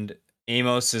 and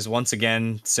Amos is once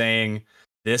again saying,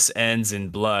 "This ends in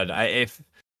blood." If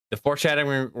the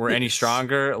foreshadowing were any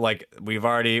stronger, like we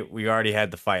already had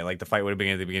the fight. Like the fight would have been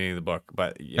at the beginning of the book,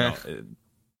 but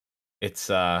it's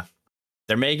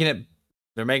they're making it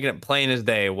plain as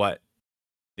day what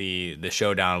the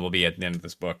showdown will be at the end of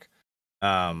this book.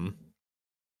 But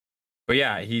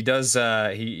yeah, he does.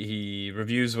 He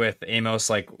reviews with Amos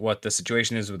like what the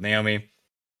situation is with Naomi.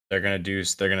 They're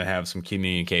gonna have some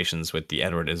communications with the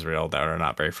Edward Israel that are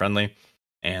not very friendly,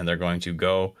 and they're going to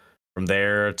go from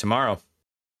there tomorrow.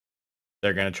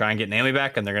 They're gonna try and get Naomi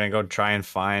back, and they're gonna go try and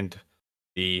find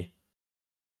the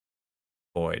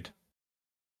void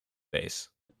base.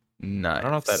 Nice. I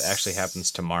don't know if that actually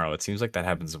happens tomorrow. It seems like that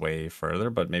happens way further,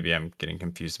 but maybe I'm getting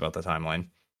confused about the timeline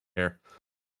here.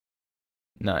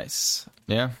 Nice.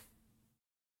 Yeah.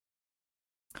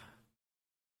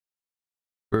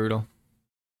 Brutal.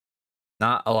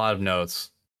 Not a lot of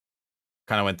notes.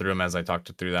 kind of went through them as I talked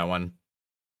through that one.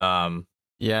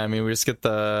 Yeah, I mean, we just get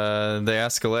the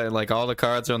escalate, like all the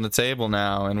cards are on the table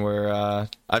now, and we're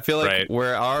I feel like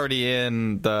we're already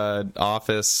in the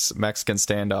Office Mexican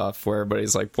standoff where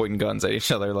everybody's like pointing guns at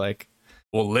each other, like.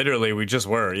 Well, literally, we just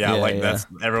were. That's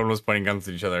everyone was pointing guns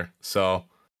at each other. So,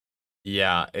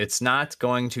 yeah, it's not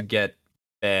going to get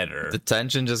better. The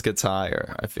tension just gets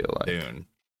higher, I feel like. Soon.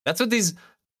 That's what these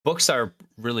books are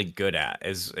really good at.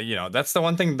 Is, you know, that's the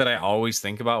one thing that I always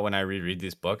think about when I reread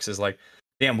these books is like,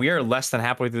 damn, we are less than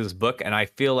halfway through this book, and I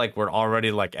feel like we're already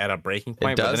like at a breaking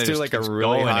point. It does but then do like a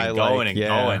really high, going.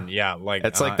 Yeah, like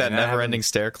it's like that never-ending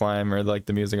stair climb, or like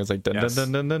the music is like dun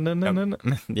dun dun dun dun dun dun.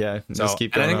 Yeah, just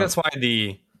keep going. I think that's why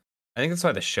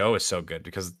the show is so good,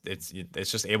 because it's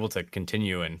just able to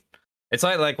continue, and it's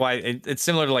like why it's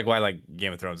similar to like why like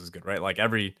Game of Thrones is good, right? Like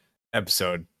every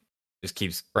episode just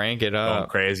keeps crank it up,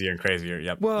 crazier and crazier.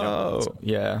 Yep. Whoa.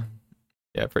 Yep.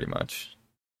 Yeah, pretty much.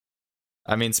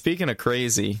 I mean, speaking of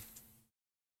crazy,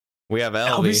 we have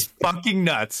Elvie. Elvie's fucking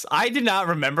nuts. I did not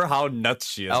remember how nuts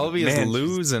she is. Elvie is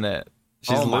losing it.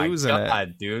 She's losing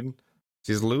it, dude.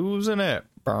 She's losing it.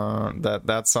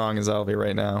 That song is Elvie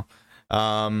right now.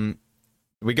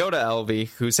 We go to Elvie,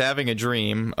 who's having a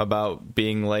dream about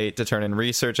being late to turn in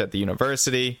research at the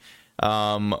university,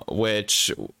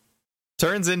 which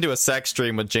turns into a sex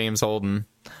dream with James Holden.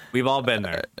 We've all been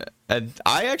there. And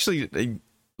I actually...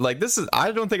 Like,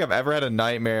 I don't think I've ever had a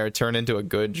nightmare turn into a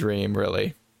good dream,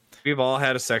 really. We've all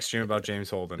had a sex dream about James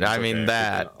Holden. I mean,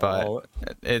 but I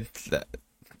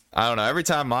don't know. Every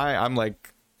time I'm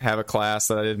like, have a class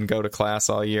that I didn't go to class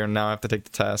all year, and now I have to take the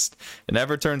test, it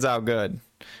never turns out good.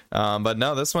 But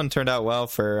no, this one turned out well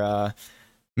for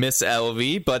Miss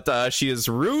Elvie, but she is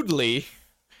rudely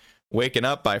waken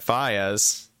up by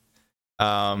Fayez.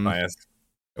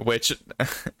 Which,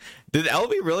 did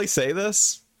Elvie really say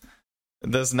this?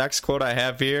 This next quote I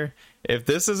have here: "If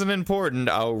this isn't important,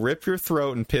 I'll rip your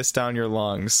throat and piss down your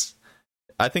lungs."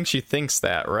 I think she thinks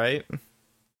that, right?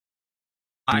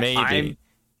 Maybe.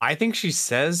 I think she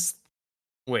says...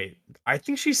 Wait, I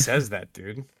think she says that,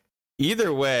 dude.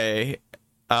 Either way,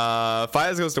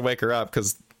 Fayez goes to wake her up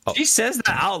because... She says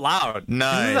that out loud.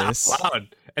 Nice. Out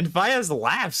loud. And Fayez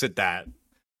laughs at that.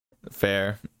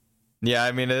 Fair. Yeah,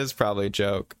 I mean, it is probably a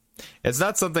joke. It's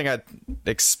not something I'd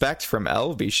expect from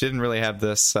Elvie. She didn't really have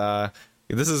this.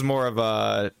 This is more of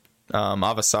a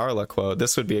Avasarla quote.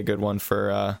 This would be a good one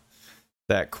for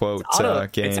that quote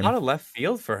game. It's out of left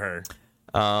field for her.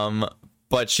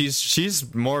 But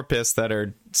she's more pissed that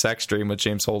her sex dream with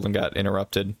James Holden got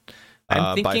interrupted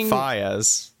by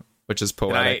Fayez, which is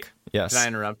poetic. Yes. Can I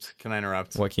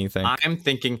interrupt? What can you think? I'm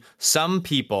thinking some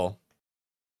people,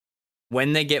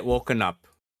 when they get woken up,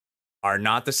 are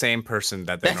not the same person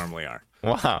that they normally are.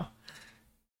 Wow.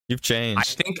 You've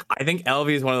changed. I think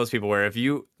Elvie is one of those people where if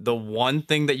the one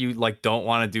thing that you like don't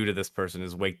want to do to this person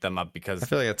is wake them up, because I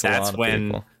feel like that's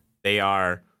when they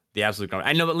are the absolute norm.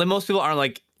 I know, but most people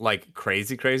aren't like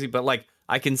crazy, but like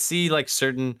I can see like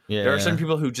there are certain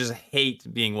people who just hate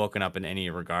being woken up in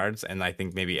any regards, and I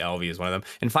think maybe Elvie is one of them.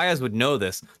 And Fayez would know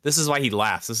this. This is why he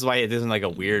laughs. This is why it isn't like a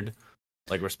weird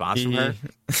like response from her.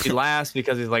 He laughs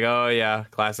because he's like, oh yeah,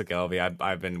 classic Elvie.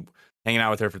 I've been hanging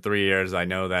out with her for 3 years. I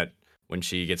know that when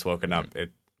she gets woken up,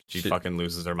 she fucking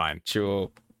loses her mind. She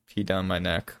will pee down my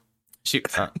neck.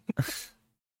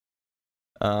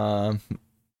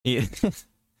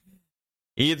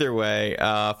 Either way,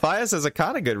 Fayez has a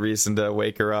kind of good reason to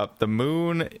wake her up. The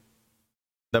moons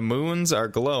are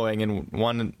glowing, and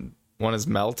one is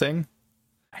melting.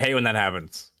 I hate when that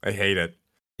happens. I hate it.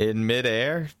 In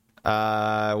midair,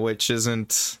 which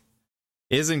isn't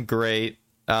great.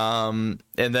 And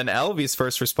then Elvie's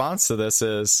first response to this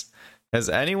is, "Has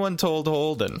anyone told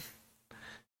Holden?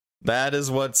 That is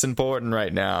what's important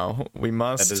right now. We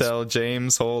must tell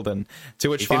James Holden." To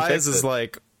which Fayez is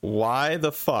like, "Why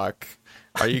the fuck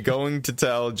are you going to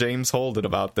tell James Holden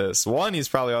about this? One, he's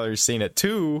probably already seen it.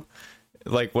 Two,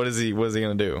 like, what is he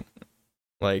gonna do?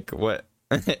 Like, what?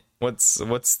 What's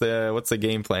the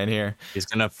game plan here?" He's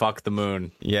gonna fuck the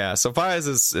moon. Yeah. So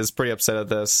Fayez is pretty upset at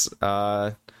this.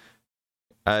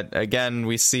 Again,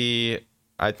 we see.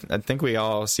 I think we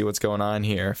all see what's going on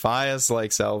here. Fayez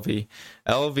likes Elvie.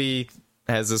 Elvie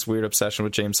has this weird obsession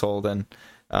with James Holden.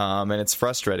 And it's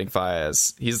frustrating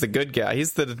Fayez. He's the good guy.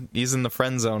 He's in the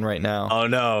friend zone right now. Oh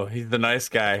no, he's the nice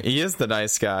guy. He is the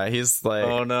nice guy. He's like,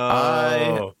 oh no,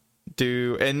 I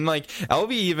do. And like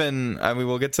Elvie even, I mean,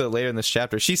 we'll get to it later in this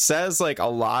chapter. She says like a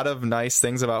lot of nice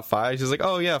things about Fayez. She's like,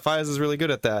 oh yeah, Fayez is really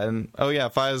good at that, and oh yeah,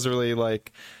 Fayez really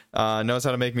like knows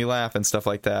how to make me laugh and stuff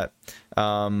like that.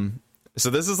 So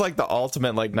this is like the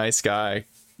ultimate like nice guy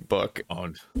book,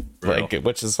 Oh, like,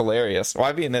 which is hilarious. Well,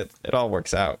 I mean, it all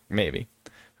works out. Maybe,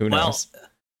 who knows?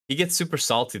 He gets super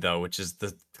salty though, which is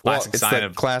the Well, classic it's sign the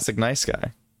of classic nice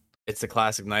guy. it's the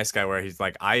classic nice guy where he's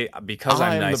like, because I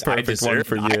I'm am nice, the perfect one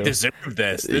for you. I deserve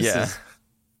this. This Yeah. is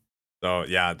so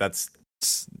yeah, that's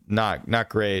It's not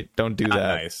great. Don't do not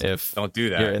that nice. if Don't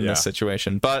do that. you're in yeah. this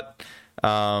situation. But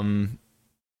I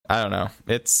don't know.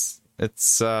 It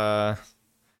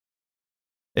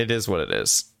is what it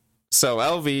is. So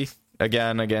LV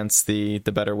again against the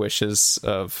better wishes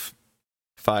of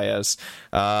Fayez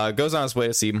goes on his way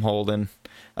to see Holden.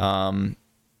 On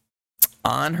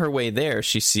her way there,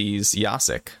 she sees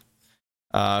Yasik,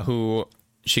 who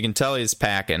she can tell he's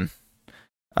packing,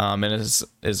 and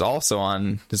is also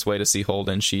on his way to see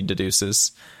Holden. She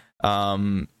deduces. Well,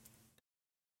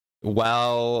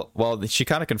 she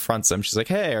kind of confronts him. She's like,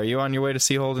 "Hey, are you on your way to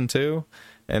see Holden too?"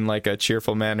 In like a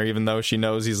cheerful manner, even though she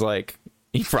knows he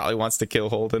probably wants to kill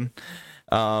Holden.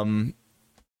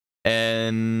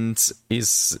 And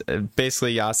he's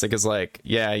basically, Yasik is like,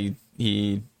 yeah,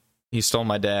 he stole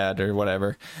my dad or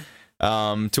whatever.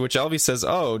 To which Elvie says,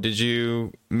 "Oh,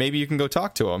 maybe you can go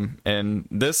talk to him." And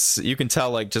this, you can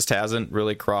tell, like, just hasn't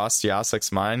really crossed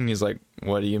Yasik's mind. He's like,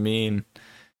 "What do you mean?"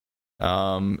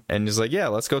 And he's like, "Yeah,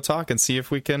 let's go talk and see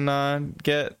if we can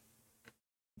get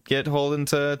Holden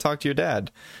to talk to your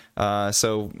dad."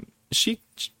 So she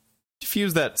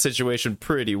diffused that situation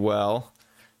pretty well,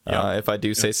 if I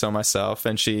do say so myself.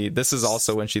 And this is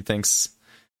also when she thinks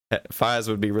Fayez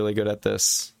would be really good at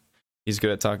this. He's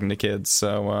good at talking to kids,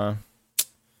 so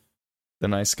the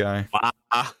nice guy.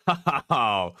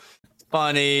 Wow.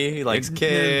 Funny. He likes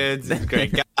kids. He's a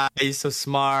great guy. He's so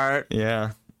smart.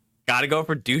 Yeah. Gotta go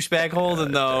for douchebag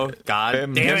Holden, though. God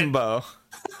damn it. Himbo.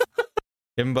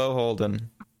 Himbo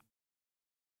Holden.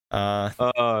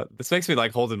 This makes me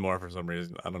like Holden more for some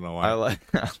reason. I don't know why.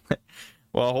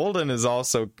 Well, Holden is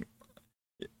also...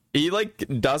 He, like,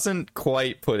 doesn't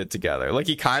quite put it together. Like,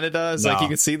 he kind of does. No. Like, you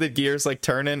can see the gears, like,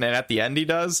 turning, and at the end he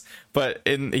does. But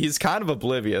he's kind of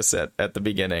oblivious at the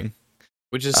beginning.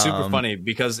 Which is super funny,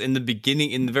 because in the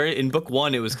beginning, in book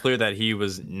one, it was clear that he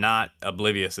was not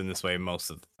oblivious in this way most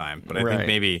of the time. But I think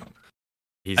maybe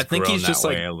he's just,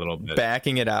 like, a little bit.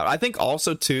 Backing it out. I think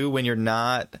also, too, when you're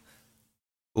not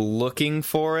looking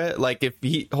for it, like, if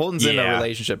Holden's in a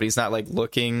relationship, but he's not, like,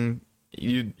 looking...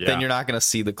 then you're not going to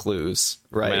see the clues,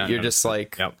 right? You're just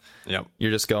like, yep.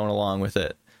 You're just going along with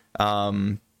it.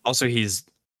 Also, he's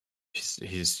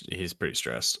pretty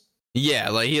stressed. Yeah,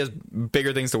 like, he has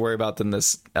bigger things to worry about than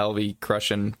this LV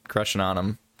crushing on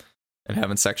him and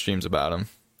having sex dreams about him.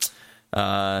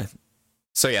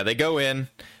 So yeah, they go in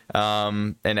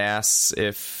and asks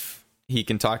if he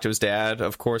can talk to his dad.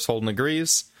 Of course, Holden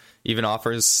agrees. Even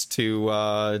offers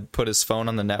to put his phone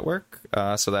on the network.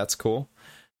 So that's cool.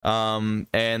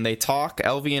 And they talk,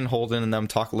 LV and Holden and them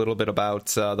talk a little bit about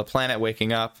the planet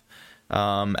waking up.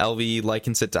 LV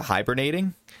likens it to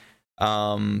hibernating.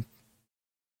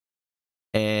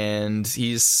 And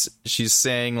she's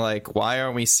saying, like, why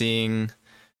aren't we seeing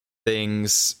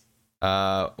things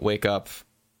wake up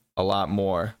a lot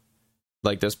more?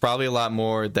 Like, there's probably a lot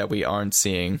more that we aren't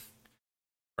seeing.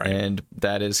 Right. And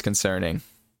that is concerning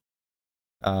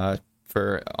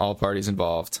for all parties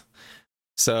involved.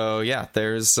 So, yeah,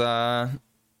 there's a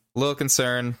little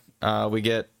concern. We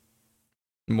get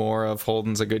more of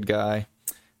Holden's a good guy.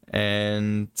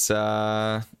 And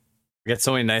we get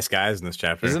so many nice guys in this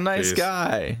chapter. He's a nice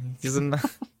guy. He's a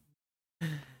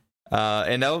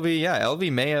and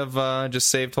LV may have just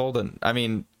saved Holden. I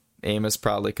mean, Amos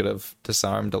probably could have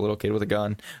disarmed a little kid with a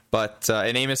gun. But,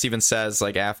 and Amos even says,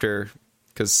 like, after,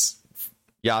 because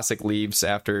Yasik leaves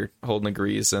after Holden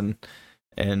agrees, and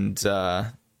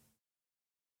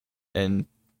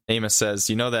Amos says,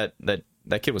 "You know that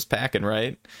kid was packing,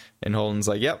 right?" And Holden's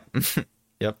like, "Yep."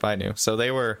 Yep, I knew. So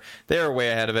they were way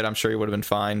ahead of it. I'm sure he would have been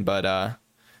fine, but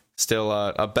still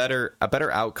a better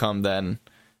outcome than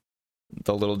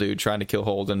the little dude trying to kill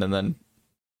Holden and then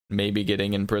maybe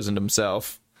getting imprisoned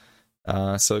himself.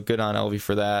 So good on Elvie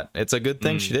for that. It's a good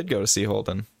thing she did go to see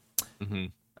Holden.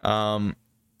 Mm-hmm.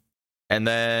 And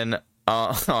then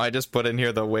I just put in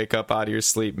here the "wake up out of your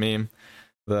sleep" meme.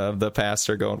 The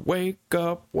pastor going, wake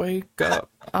up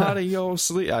out of your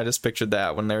sleep. I just pictured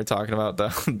that when they were talking about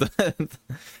the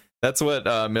that's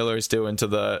what Miller's doing to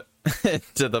the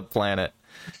to the planet.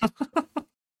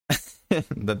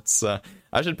 That's I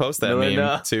should post that meme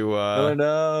to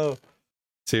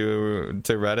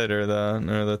Reddit or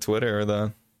the Twitter or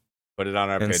the put it on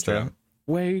our Patreon.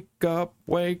 Wake up.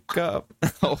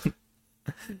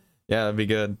 Yeah, that'd be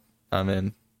good. I'm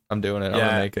in. I'm doing it. I'm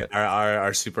gonna make it.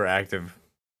 Our super active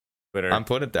Twitter. I'll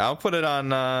put it on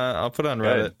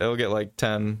Reddit. Good. It'll get like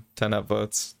 10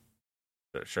 upvotes.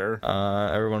 Sure.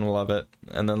 Everyone will love it,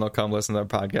 and then they'll come listen to our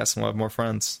podcast, and we'll have more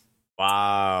friends.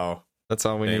 Wow. That's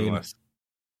all we need.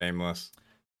 Shameless.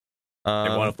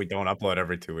 And what if we don't upload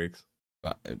every 2 weeks?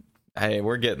 Hey,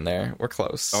 we're getting there. We're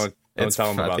close. Don't tell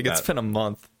them about that. I think it's been a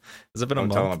month. Has it been a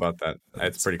month? Don't tell them about that.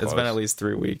 It's pretty close. It's been at least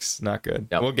 3 weeks. Not good.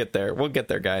 Yep. We'll get there. We'll get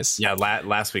there, guys. Yeah,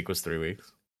 last week was 3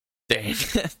 weeks. Dang.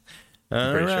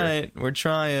 All right. Sure. We're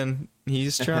trying.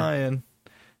 He's trying.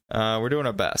 We're doing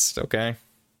our best, okay?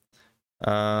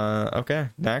 Okay,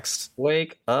 next.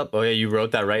 Wake up. Oh, yeah, you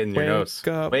wrote that right in your notes.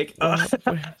 Wake up. Wake up.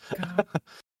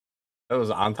 That was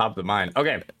on top of the mind.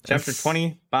 Okay, chapter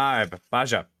 25.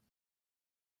 Baja.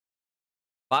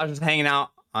 Baja's hanging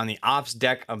out on the ops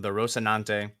deck of the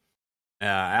Rocinante.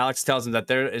 Alex tells him that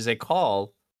there is a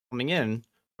call coming in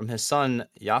from his son,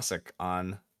 Yasik,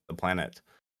 on the planet.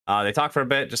 They talk for a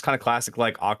bit, just kind of classic,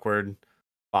 like, awkward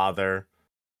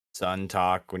father-son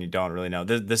talk when you don't really know.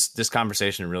 This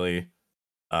conversation really...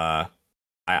 I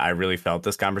really felt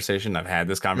this conversation. I've had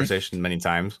this conversation many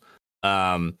times.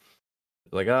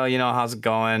 Like, oh, how's it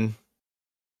going?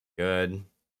 Good.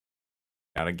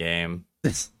 Got a game.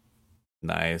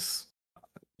 Nice.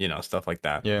 Stuff like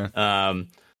that. Yeah.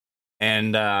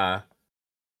 And the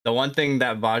one thing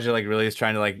that Baja like really is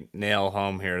trying to like nail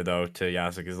home here though to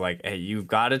Yasik is like, hey, you've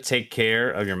got to take care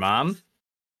of your mom.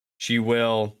 She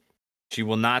will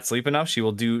not sleep enough. She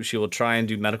will try and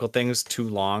do medical things too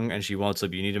long, and she won't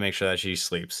sleep. You need to make sure that she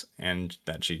sleeps and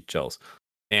that she chills.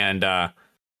 And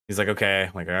he's like, okay,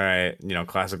 like, all right,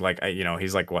 classic, like,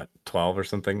 he's like, what, 12 or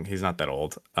something? He's not that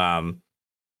old. But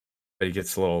he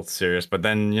gets a little serious. But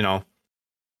then,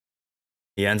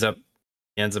 they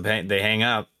hang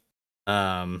up,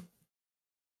 and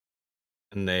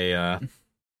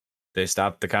they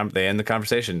stop they end the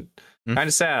conversation. Kind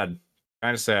of sad,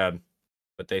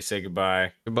 but they say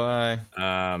goodbye.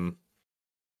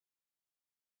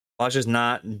 Baja's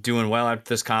not doing well after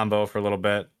this combo for a little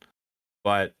bit,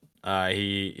 but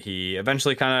he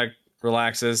eventually kind of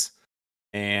relaxes,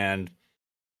 and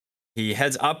he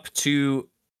heads up to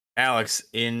Alex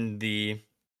in the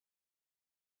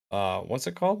what's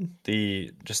it called?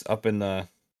 Just up in the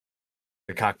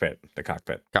cockpit.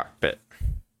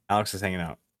 Alex is hanging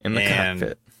out in the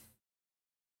cockpit,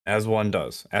 as one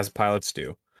does, as pilots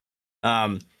do.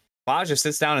 Baja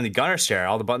sits down in the gunner's chair.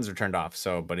 All the buttons are turned off.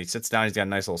 But he sits down. He's got a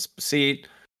nice little seat.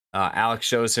 Alex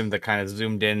shows him the kind of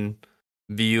zoomed in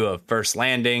view of First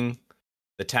Landing,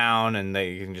 the town, and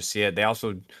you can just see it. They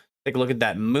also take a look at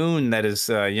that moon that is,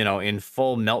 in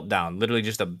full meltdown. Literally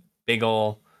just a big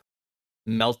ol'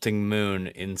 melting moon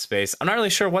in space. I'm not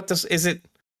really sure what this is.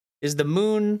 Is the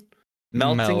moon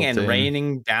melting and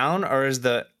raining down, or is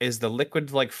the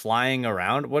liquid like flying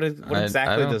around? What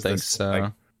exactly does this look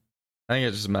like? I think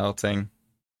it's just melting.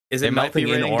 Is it melting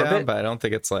in orbit? Down, but I don't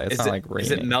think it's not like raining.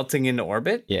 Is it melting in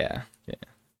orbit? Yeah. So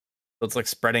it's like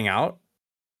spreading out?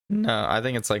 No, I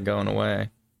think it's like going away.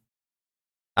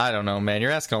 I don't know, man.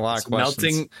 You're asking a lot of questions.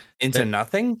 Melting into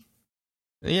nothing?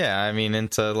 Yeah, I mean,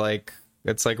 into like,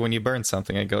 it's like when you burn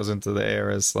something, it goes into the air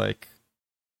as like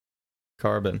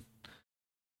carbon.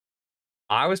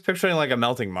 I was picturing like a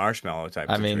melting marshmallow type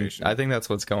situation. I think that's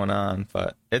what's going on,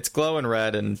 but it's glowing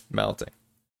red and melting.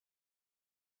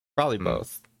 Probably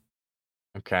both.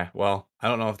 Okay, well, I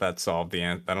don't know if that solved the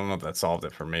answer. I don't know if that solved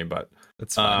it for me, but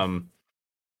it's fine.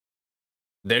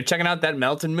 They're checking out that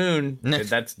melting moon.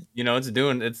 That's it's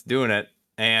doing it.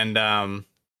 And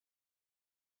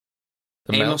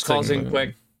Amos calls in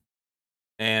quick,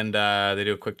 and they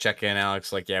do a quick check in.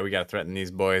 Alex like, yeah, we gotta threaten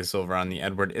these boys over on the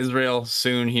Edward Israel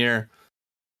soon here,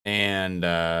 and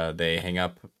they hang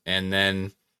up, and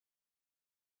then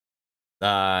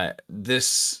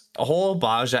this whole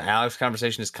Baja Alex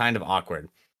conversation is kind of awkward.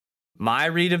 My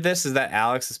read of this is that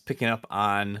Alex is picking up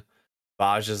on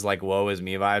Baja's like woe is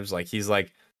me vibes. Like he's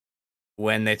like,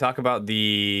 when they talk about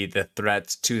the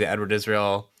threats to the Edward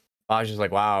Israel, Baja's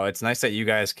like, wow, it's nice that you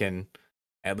guys can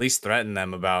at least threaten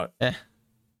them about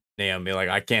Naomi. Like,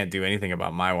 I can't do anything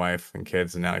about my wife and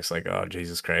kids. And Alex like, oh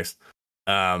Jesus Christ.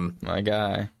 My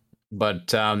guy.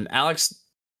 But Alex,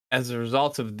 as a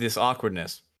result of this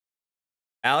awkwardness,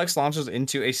 Alex launches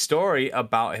into a story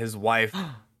about his wife,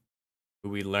 who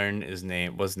we learn was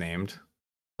named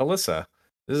Alyssa.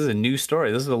 This is a new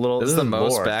story. This is the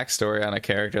most lore. Backstory on a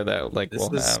character that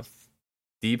we'll have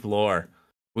deep lore.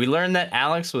 We learned that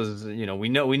Alex was, we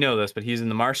know this, but he's in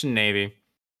the Martian Navy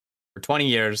for 20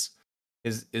 years.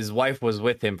 His wife was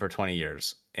with him for 20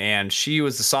 years, and she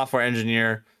was the software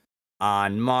engineer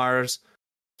on Mars.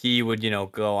 He would,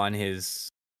 go on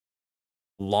his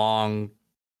long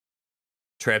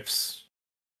trips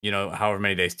however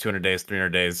many days, 200 days, 300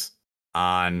 days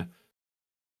on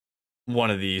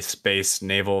one of the space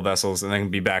naval vessels, and then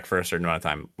be back for a certain amount of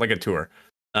time, like a tour.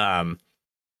 Um,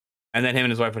 and then him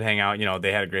and his wife would hang out.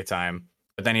 They had a great time,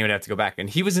 but then he would have to go back. And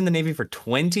he was in the Navy for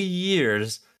 20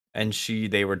 years, and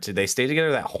they stayed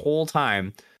together that whole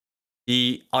time.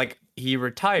 He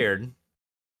retired,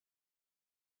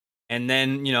 and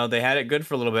then they had it good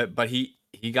for a little bit, but he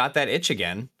got that itch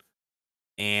again,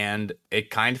 and it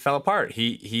kind of fell apart.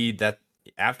 That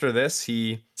after this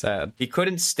Sad. he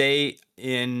couldn't stay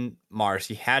in Mars.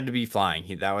 He had to be flying.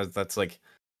 That's like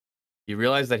he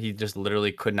realized that he just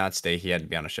literally could not stay. He had to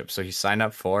be on a ship. So he signed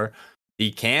up for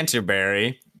the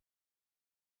Canterbury,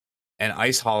 an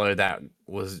ice hauler that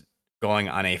was going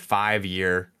on a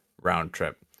 5-year round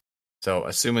trip. So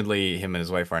assumedly him and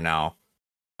his wife are now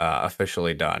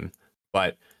officially done.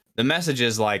 But the message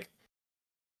is like,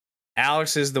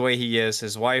 Alex is the way he is.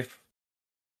 His wife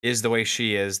is the way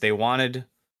she is. They wanted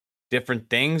different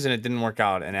things and it didn't work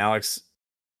out. And Alex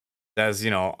says,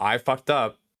 I fucked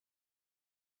up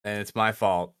and it's my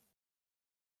fault.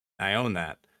 I own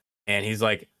that. And he's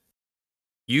like,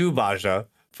 you, Baja,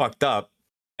 fucked up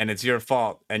and it's your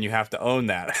fault and you have to own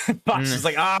that. Baja's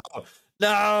like, oh,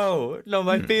 no,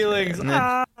 my feelings.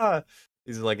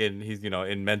 He's like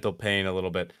in mental pain a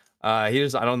little bit. I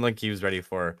don't think he was ready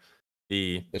for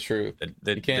the truth.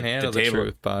 You can't handle the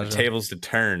truth, Baja. The tables to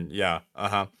turn. Yeah.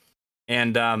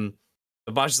 And the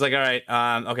boss is like, all right,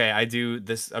 okay, I do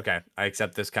this. Okay, I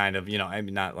accept this kind of, I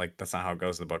mean, not like that's not how it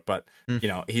goes in the book, but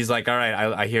he's like, all right,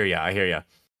 I hear you. I hear you.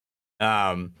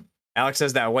 Alex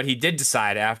says that what he did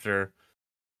decide after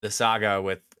the saga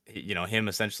with, him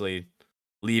essentially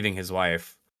leaving his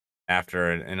wife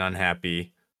after an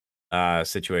unhappy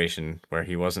situation where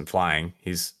he wasn't flying,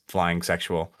 he's flying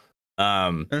sexual.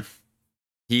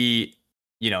 He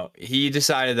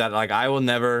decided that like I will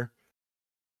never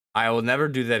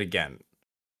do that again.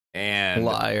 And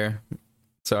liar.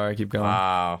 Sorry, keep going.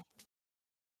 Wow,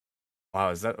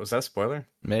 was that a spoiler?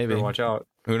 Maybe. Watch out.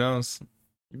 Who knows?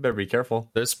 You better be careful.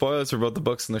 There's spoilers for both the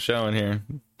books and the show in here.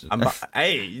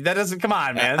 Hey, that doesn't come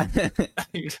on, man.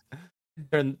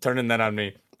 Turning that on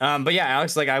me. But yeah,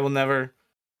 Alex, like I will never.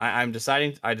 I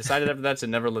decided after that to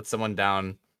never let someone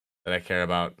down that I care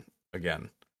about again.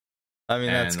 I mean,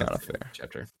 that's kind of fair.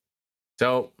 Chapter.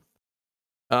 So,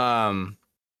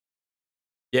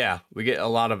 yeah, we get a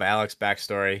lot of Alex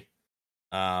backstory.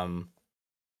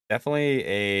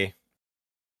 Definitely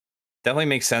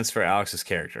makes sense for Alex's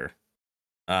character.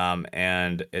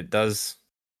 And it does.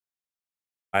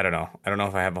 I don't know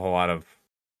if I have a whole lot of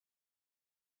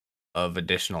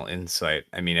additional insight.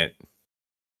 I mean, it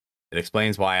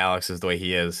explains why Alex is the way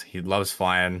he is. He loves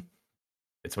flying.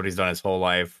 It's what he's done his whole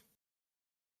life.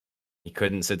 He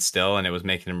couldn't sit still, and it was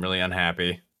making him really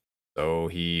unhappy. So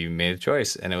he made a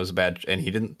choice, and it was bad. And he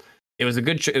didn't. It was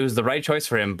it was the right choice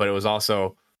for him, but it was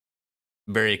also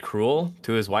very cruel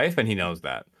to his wife, and he knows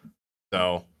that.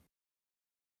 So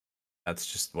that's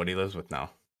just what he lives with now.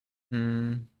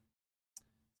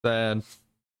 Sad.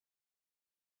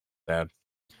 Sad.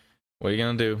 What are you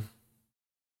gonna do?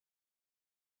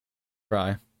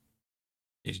 Cry.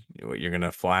 You're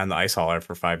gonna fly on the ice hauler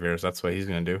for 5 years. That's what he's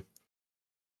gonna do.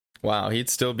 Wow, he'd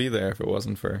still be there if it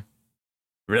wasn't for.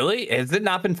 Really? Has it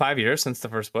not been 5 years since the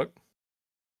first book?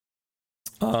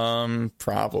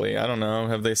 Probably. I don't know.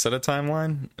 Have they set a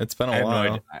timeline? It's been a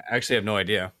while. I actually have no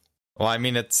idea. Well, I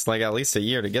mean, it's like at least a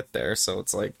year to get there, so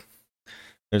it's like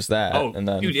there's that. Oh, and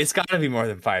then... dude, it's got to be more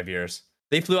than 5 years.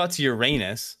 They flew out to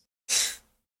Uranus.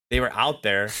 They were out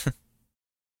there.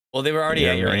 Well, they were already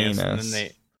at Uranus. And then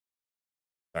they.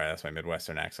 Sorry, that's my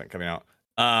Midwestern accent coming out.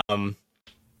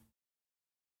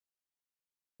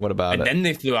 What about and it? then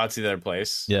they flew out to the other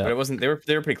place. Yeah, but it wasn't. They were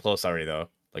pretty close already, though.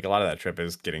 Like a lot of that trip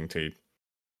is getting to.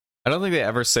 I don't think they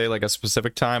ever say like a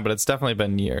specific time, but it's definitely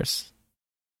been years.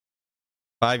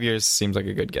 5 years seems like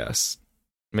a good guess.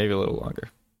 Maybe a little longer.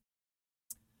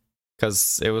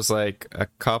 Because it was like a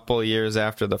couple years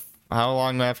after the. How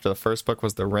long after the first book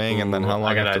was The Ring, and then how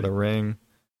long after The Ring?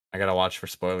 I gotta watch for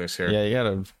spoilers here. Yeah,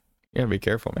 you gotta be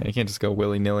careful, man. You can't just go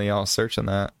willy-nilly all searching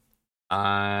that.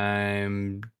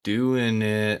 I'm doing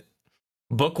it.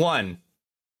 Book 1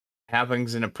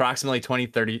 happens in approximately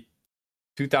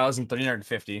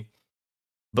 2,350.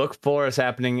 Book 4 is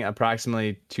happening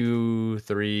approximately 2,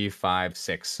 3, 5,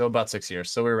 6. So about 6 years.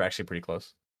 So we were actually pretty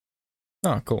close.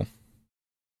 Oh, cool.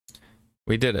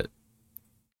 We did it.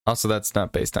 Also, that's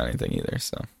not based on anything either,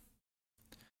 so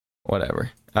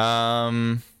whatever.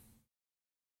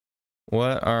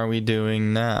 What are we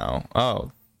doing now?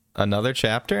 Oh, another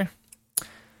chapter?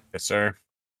 Yes, sir.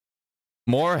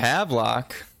 More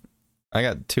Havelock. I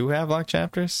got 2 Havelock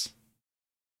chapters.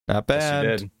 Not Yes, you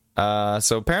bad. did.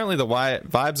 So apparently the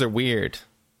vibes are weird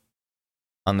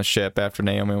on the ship after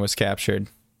Naomi was captured.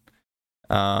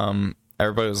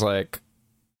 Everybody was like,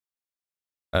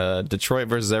 Detroit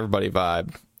versus everybody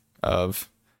vibe of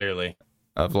Clearly.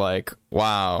 like,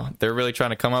 wow, they're really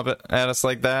trying to come up at us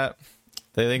like that.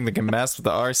 They think they can mess with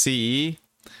the RCE.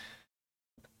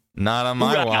 Not on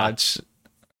my Hoorah. watch.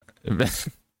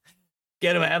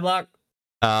 Get him, Headlock.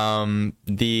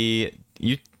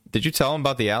 Did you tell him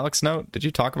about the Alex note? Did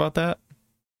you talk about that?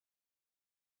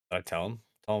 I tell him.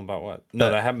 Tell him about what?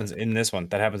 No, that happens in this one.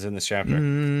 That happens in this chapter.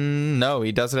 No,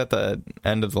 he does it at the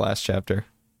end of the last chapter.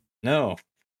 No.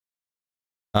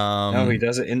 No, he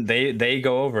does it in they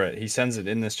go over it. He sends it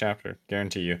in this chapter,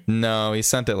 guarantee you. No, he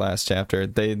sent it last chapter.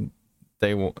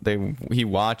 He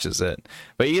watches it.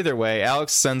 But either way,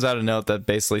 Alex sends out a note that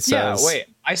basically says, yeah, wait,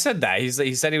 I said that.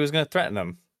 He said he was going to threaten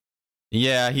him.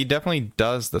 Yeah, he definitely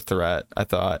does the threat, I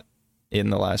thought, in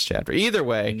the last chapter. Either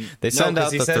way, they send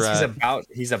out the threat.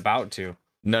 He's about to.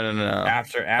 No.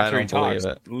 After he talks.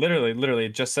 Literally,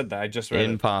 it just said that. I just read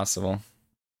Impossible.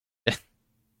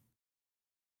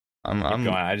 I'm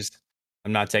going.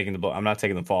 I'm not taking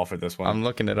the fall for this one. I'm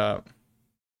looking it up.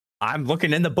 I'm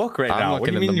looking in the book right now. What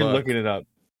do you mean you're looking it up?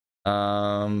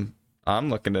 I'm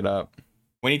looking it up.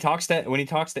 When he talks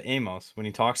to Amos.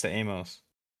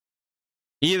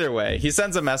 Either way, he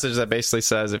sends a message that basically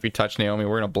says, if you touch Naomi,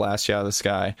 we're gonna blast you out of the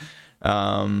sky.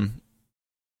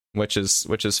 Which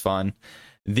is fun.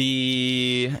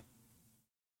 The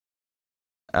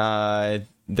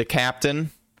captain,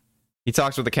 he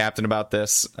talks with the captain about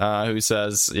this, who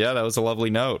says, yeah, that was a lovely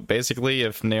note. Basically,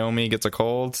 if Naomi gets a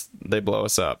cold, they blow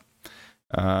us up.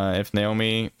 If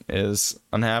Naomi is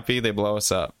unhappy, they blow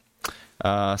us up.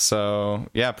 So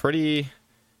yeah, pretty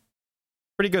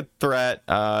good threat.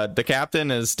 The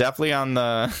captain is definitely on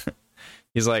the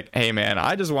he's like, hey man,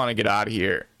 I just want to get out of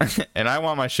here and I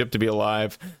want my ship to be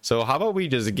alive, so how about we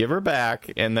just give her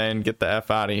back and then get the F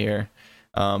out of here.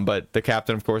 But the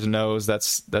captain of course knows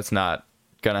that's not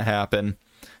gonna happen,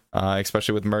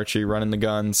 especially with Murchie running the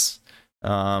guns.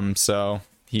 So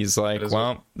he's like,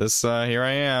 well, this here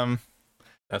I am.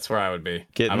 That's where I would be.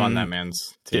 I'm on that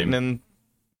man's team. Getting in,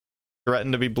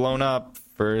 threatened to be blown up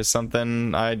for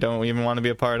something I don't even want to be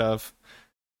a part of.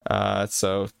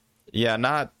 So yeah,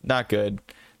 not good.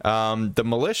 The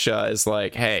militia is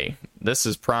like, hey, this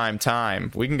is prime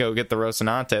time. We can go get the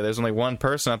Rocinante. There's only one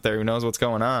person up there who knows what's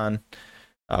going on,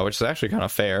 which is actually kind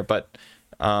of fair. But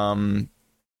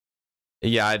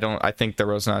yeah, I think the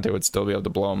Rocinante would still be able to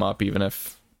blow them up, even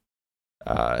if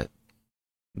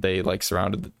they like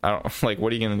surrounded. I don't like.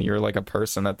 What are you gonna? You're like a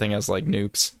person. That thing has like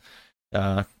nukes.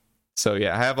 So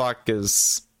yeah, Havelock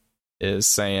is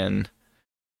saying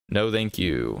no, thank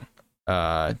you,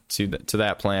 to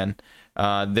that plan.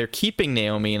 They're keeping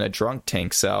Naomi in a drunk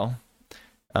tank cell,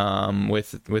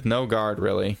 with no guard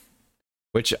really,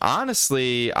 which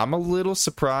honestly I'm a little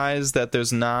surprised that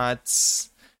there's not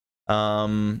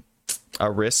a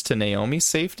risk to Naomi's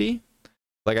safety.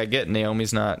 Like, I get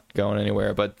Naomi's not going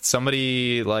anywhere, but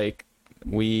somebody like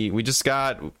we just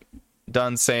got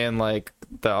done saying like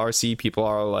the RC people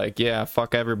are like, yeah,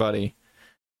 fuck everybody.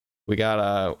 We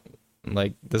gotta,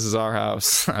 like, this is our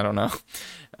house. I don't know.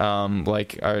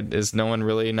 Is no one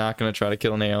really not gonna try to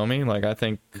kill Naomi? Like, I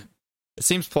think it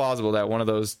seems plausible that one of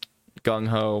those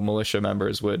gung-ho militia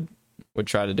members would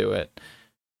try to do it.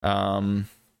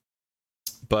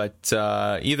 But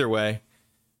either way,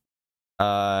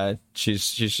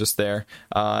 she's just there.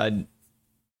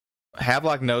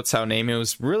 Havelock notes how Naomi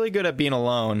was really good at being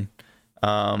alone.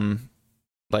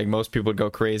 Like most people would go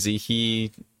crazy,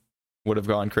 he would have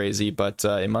gone crazy, but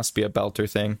it must be a Belter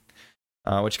thing,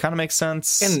 which kind of makes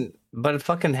sense. But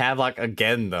fucking Havelock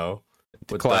again, though.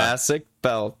 Classic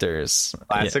Belters.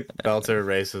 Classic Belter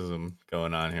racism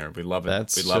going on here. We love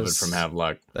it. We love it from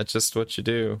Havelock. That's just what you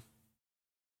do.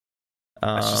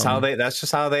 That's just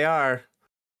how they are.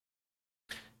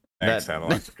 Thanks,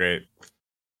 Havelock. Great.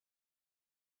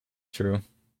 True.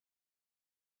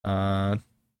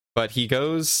 But he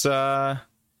goes down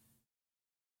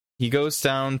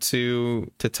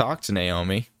to talk to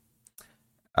Naomi.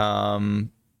 And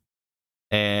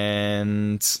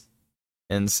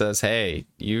says, hey,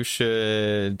 you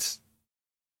should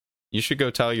go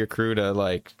tell your crew to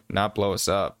like not blow us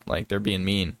up, like they're being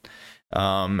mean.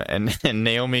 And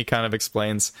Naomi kind of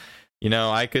explains,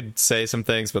 I could say some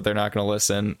things, but they're not going to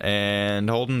listen. And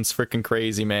Holden's freaking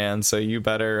crazy, man. So you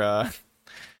better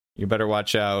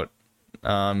watch out.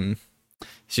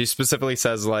 She specifically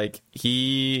says like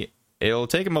it'll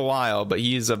take him a while, but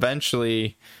he's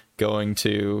eventually going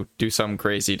to do something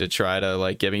crazy to try to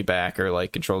like get me back or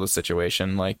like control the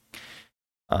situation. Like,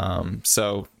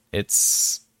 so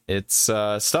it's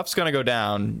stuff's gonna go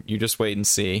down. You just wait and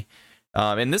see.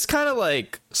 And this kind of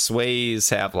like sways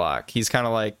Havelock. He's kind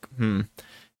of like,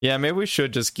 yeah, maybe we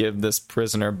should just give this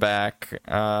prisoner back.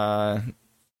 And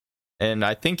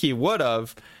I think he would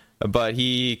have, but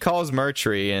he calls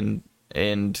Mercury and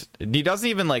he doesn't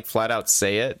even like flat out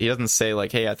say it. He doesn't say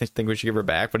like, hey, I think we should give her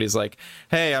back, but he's like,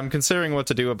 hey, I'm considering what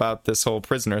to do about this whole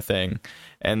prisoner thing.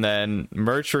 And then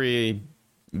Mercury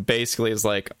basically is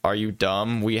like, are you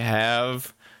dumb? We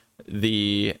have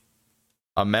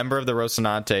a member of the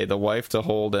Rocinante, the wife to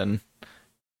Holden.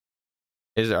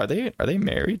 Are they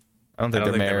married? I don't think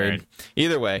they're married.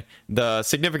 Either way, the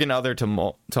significant other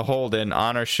to Holden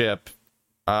on our ship,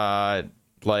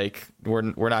 like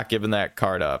we're not giving that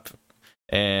card up,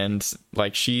 and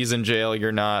like she's in jail.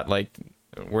 You're not. Like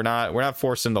we're not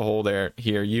forced into hold there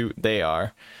here. They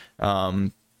are,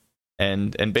 and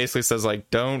basically says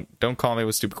like don't call me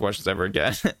with stupid questions ever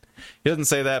again. He doesn't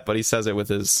say that, but he says it with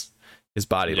his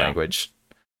body language.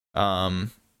 And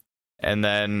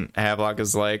then Havelock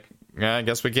is like, yeah, I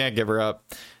guess we can't give her up.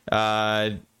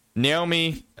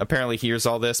 Naomi apparently hears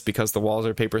all this because the walls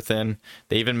are paper thin.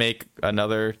 They even make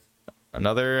another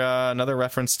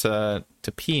reference to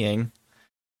peeing.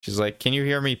 She's like, can you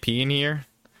hear me peeing here?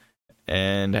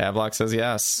 And Havelock says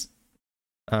yes.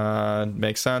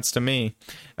 Makes sense to me.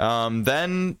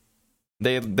 Then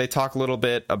they talk a little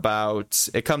bit about,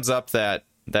 it comes up that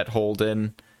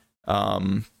Holden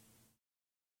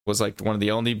was like one of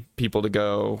the only people to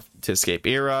go to escape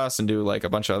Eros and do like a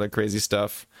bunch of other crazy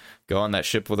stuff, go on that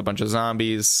ship with a bunch of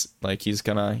zombies. Like he's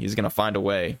gonna find a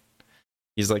way.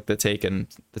 He's like the taken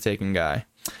guy.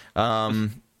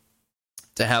 To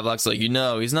Havelock's like,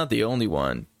 he's not the only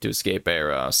one to escape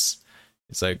Eros.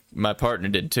 It's like, my partner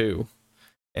did too.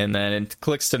 And then it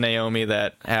clicks to Naomi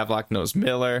that Havelock knows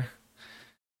Miller.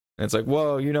 And it's like,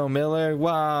 whoa, you know Miller?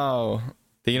 Wow.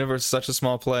 The universe is such a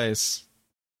small place.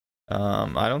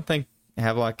 I don't think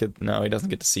Havelock he doesn't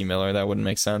get to see Miller. That wouldn't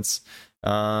make sense.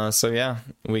 So yeah,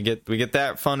 we get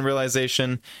that fun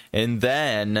realization, and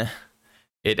then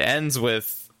it ends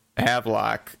with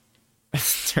Havelock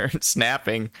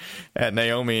snapping at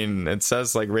Naomi, and it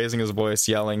says like raising his voice,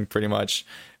 yelling pretty much,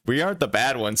 "We aren't the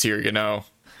bad ones here,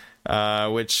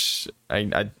 which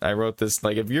I wrote this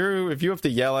like, if you have to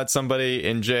yell at somebody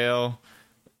in jail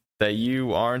that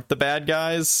you aren't the bad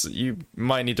guys, you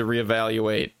might need to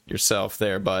reevaluate yourself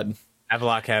there, bud.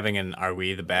 Havelock having an "Are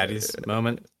we the baddies"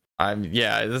 moment. You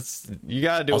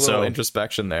gotta do also, a little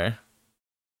introspection there.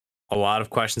 A lot of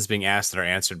questions being asked that are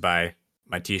answered by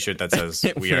my t-shirt that says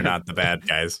 "We are not the bad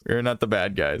guys." We're not the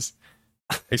bad guys.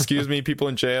 Excuse me, people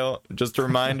in jail. Just a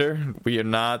reminder, we are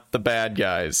not the bad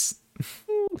guys.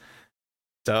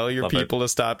 Tell your people to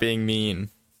stop being mean.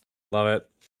 Love it.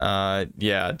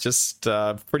 Yeah, just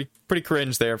pretty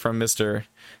cringe there from Mr.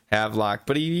 Havelock,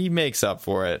 but he makes up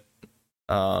for it.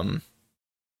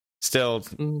 Still,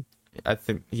 I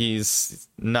think he's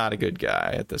not a good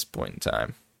guy at this point in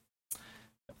time.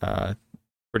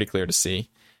 Pretty clear to see.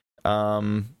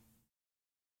 Oh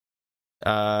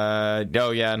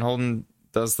yeah, and Holden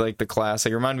does like the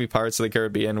classic. Remind me Pirates of the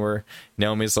Caribbean where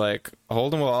Naomi's like,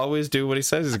 Holden will always do what he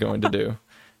says he's going to do.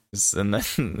 And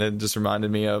then it just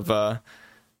reminded me of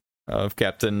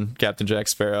Captain Jack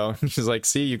Sparrow. She's like,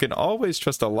 see, you can always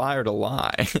trust a liar to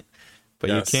lie, but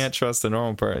you can't trust a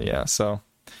normal person. Yeah, so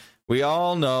we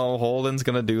all know Holden's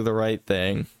gonna do the right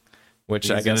thing, which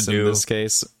I guess in this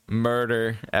case,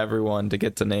 murder everyone to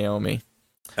get to Naomi.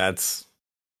 That's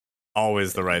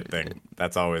always the right thing.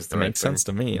 That's always the right thing. Makes sense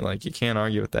to me. Like, you can't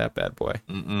argue with that bad boy.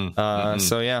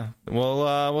 So yeah,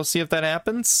 we'll see if that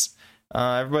happens.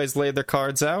 Everybody's laid their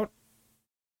cards out.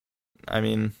 I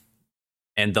mean,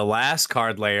 and the last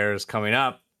card layer is coming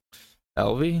up.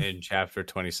 Elvie? In chapter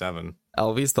 27.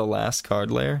 Elvie's the last card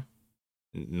layer?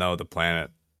 No, the planet.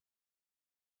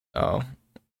 Oh.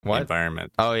 What? The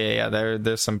environment. Oh, yeah.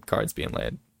 There's some cards being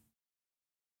laid.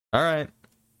 All right.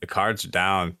 The cards are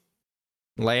down.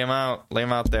 Lay them out. Lay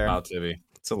them out there. Wow, Tibby.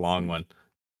 It's a long one.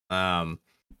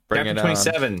 Bring chapter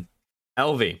 27.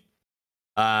 Elvie.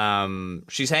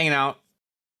 She's hanging out.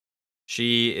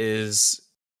 She is,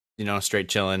 straight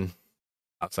chilling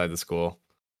outside the school.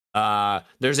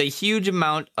 There's a huge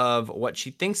amount of what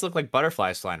she thinks look like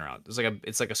butterflies flying around.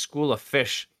 It's like a school of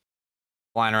fish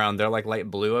flying around. They're like light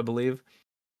blue, I believe.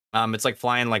 It's like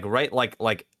flying like right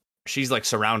like she's like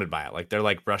surrounded by it. Like they're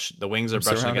like the wings are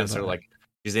brushing against her. Like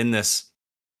she's in this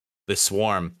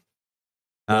swarm.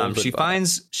 She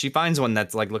finds one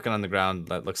that's like looking on the ground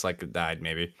that looks like it died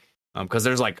maybe. Because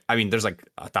there's like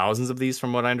thousands of these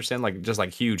from what I understand, like just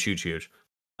like huge.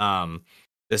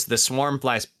 This swarm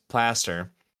flies past her,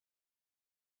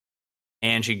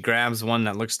 and she grabs one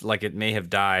that looks like it may have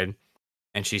died,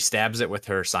 and she stabs it with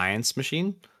her science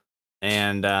machine,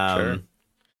 and Sure.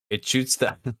 it shoots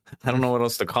the I don't know what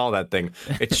else to call that thing.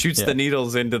 It shoots Yeah. the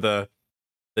needles into the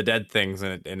dead things,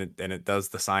 and it does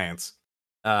the science.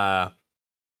 Uh,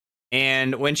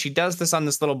 and when she does this on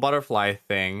this little butterfly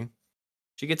thing,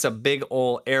 she gets a big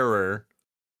ol' error.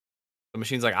 The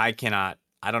machine's like, I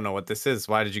don't know what this is.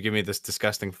 Why did you give me this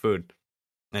disgusting food?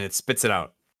 And it spits it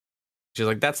out. She's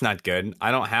like, that's not good.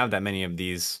 I don't have that many of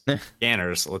these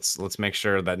scanners. Let's make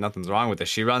sure that nothing's wrong with this.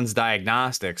 She runs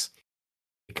diagnostics.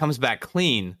 It comes back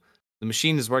clean. The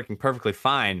machine is working perfectly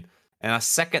fine. And a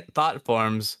second thought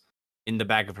forms in the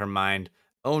back of her mind.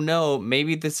 Oh no,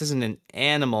 maybe this isn't an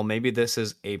animal. Maybe this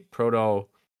is a proto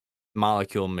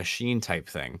molecule machine type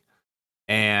thing.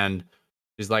 And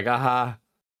she's like, aha,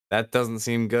 that doesn't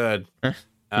seem good.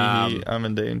 I'm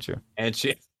in danger. And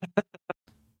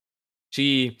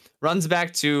she runs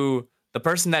back to the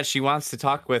person that she wants to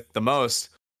talk with the most,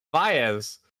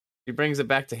 Baez. She brings it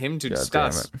back to him to God damn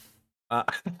discuss. Uh,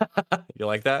 you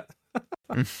like that?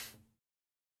 it.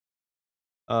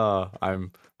 Oh,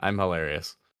 I'm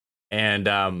hilarious. And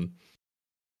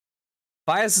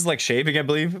Baez is like shaving, I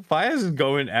believe. Baez is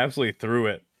going absolutely through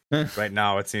it right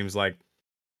now. It seems like,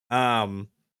 um,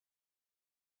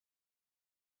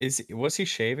 was he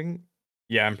shaving?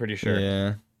 Yeah, I'm pretty sure.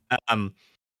 Yeah. Um,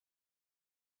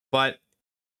 but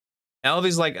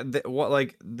Elvy's like, what?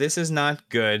 Like, this is not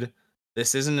good.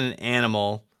 This isn't an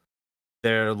animal.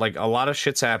 There, like, a lot of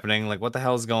shit's happening. Like, what the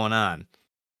hell is going on?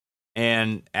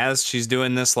 And as she's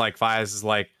doing this, like, Fias is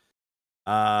like,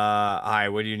 hi,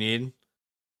 what do you need?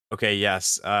 Okay,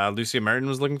 yes. Lucia Merton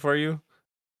was looking for you.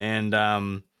 And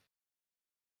Elvie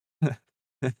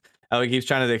keeps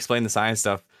trying to explain the science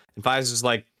stuff. And Fias is just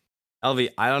like, Elvie,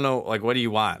 I don't know, like, what do you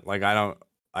want? Like, I don't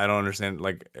understand.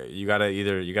 Like, you gotta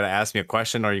ask me a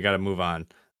question or you gotta move on.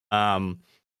 Um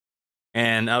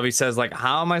and Elvie says, like,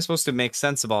 how am I supposed to make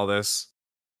sense of all this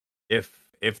if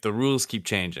the rules keep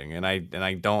changing and I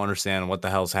don't understand what the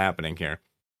hell's happening here.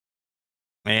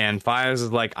 And Fires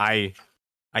is like, I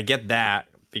get that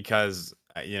because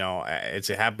it's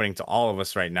happening to all of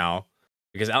us right now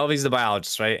because Elvy's the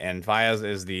biologist, right? And Fires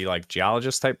is the like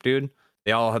geologist type dude.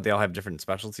 They all have different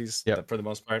specialties Yep. for the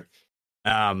most part.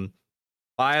 Um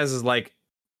Fires is like,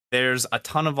 there's a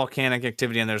ton of volcanic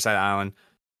activity on the other side of the island,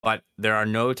 but there are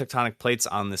no tectonic plates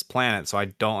on this planet, so I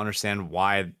don't understand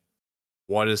what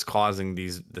is causing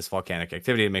this volcanic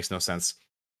activity. It makes no sense.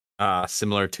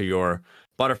 Similar to your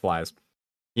butterflies.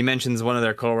 He mentions one of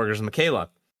their coworkers, Michaela,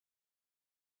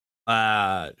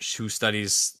 who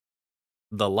studies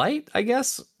the light, I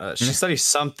guess. She studies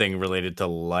something related to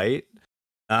light.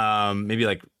 Maybe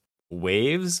like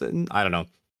waves, and I don't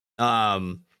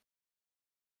know.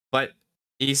 But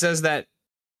he says that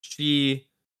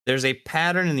there's a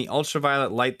pattern in the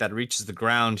ultraviolet light that reaches the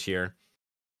ground here.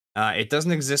 It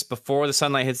doesn't exist before the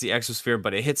sunlight hits the exosphere,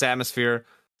 but it hits atmosphere.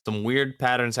 Some weird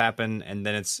patterns happen, and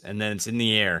then it's in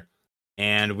the air,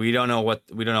 and we don't know what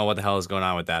the hell is going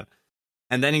on with that.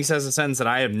 And then he says a sentence that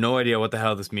I have no idea what the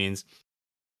hell this means.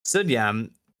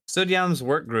 Sudyam's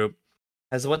work group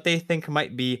has what they think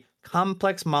might be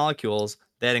complex molecules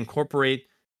that incorporate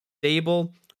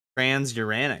stable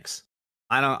transuranics.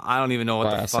 I don't even know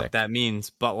what the fuck Classic. that means,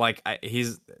 but like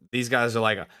these guys are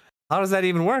like, how does that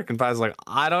even work? And Five's like,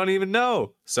 I don't even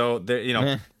know. So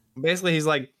basically he's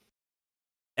like,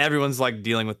 everyone's like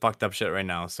dealing with fucked up shit right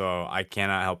now, so I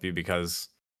cannot help you because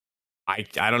I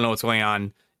don't know what's going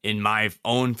on in my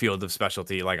own field of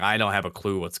specialty. Like, I don't have a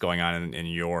clue what's going on in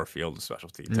your field of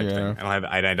specialty type Yeah. thing.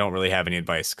 I don't really have any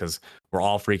advice because we're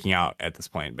all freaking out at this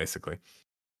point, basically.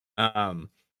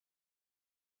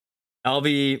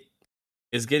 LV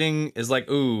is like,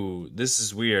 ooh, this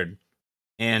is weird.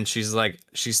 And she's like,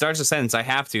 she starts a sentence, I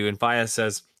have to, and Faya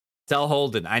says, tell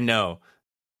Holden, I know.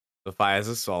 So Faya's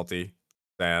is salty,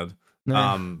 sad.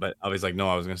 Yeah. But LV's like, no,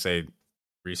 I was gonna say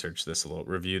research this a little,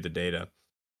 review the data.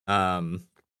 Um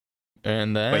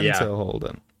And but then yeah. to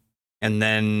Holden. And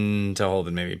then to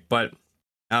Holden maybe. But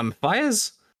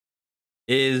Faya's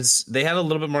they have a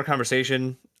little bit more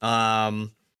conversation. LV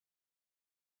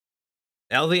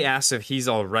asks if he's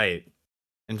all right.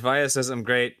 And Faya says, I'm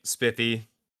great, spiffy.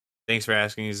 Thanks for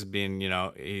asking. He's being,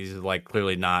 he's like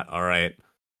clearly not all right.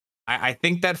 I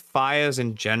think that Faya's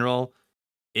in general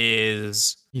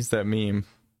is He's that meme.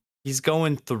 he's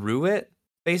going through it,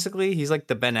 basically. He's like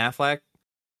the Ben Affleck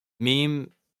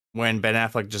meme when Ben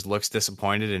Affleck just looks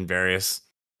disappointed in various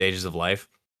stages of life.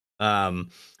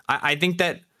 I think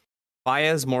that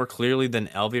Faya's more clearly than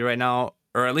Elvie right now,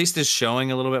 or at least is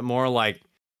showing a little bit more like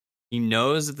he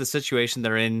knows that the situation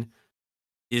they're in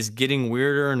is getting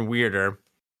weirder and weirder.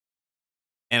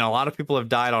 and a lot of people have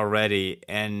died already,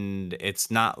 and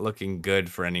it's not looking good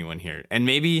for anyone here. And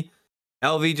maybe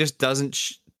LV just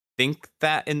doesn't think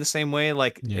that in the same way,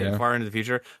 like Yeah. far into the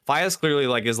future. Fias clearly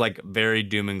like is like very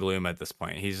doom and gloom at this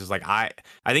point. He's just like I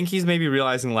think he's maybe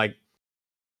realizing like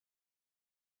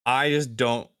I just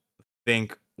don't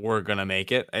think we're gonna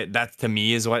make it. That to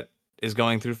me is what is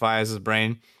going through Fias's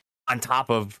brain, on top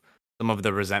of some of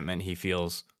the resentment he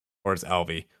feels towards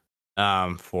Elvie,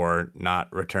 for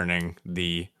not returning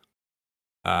the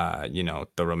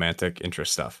the romantic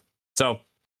interest stuff. So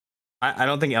I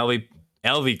don't think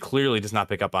Elvie clearly does not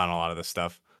pick up on a lot of this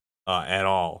stuff at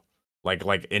all.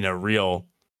 Like in a real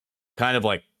kind of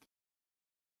like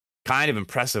kind of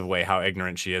impressive way how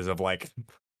ignorant she is of like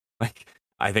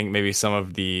I think maybe some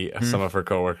of her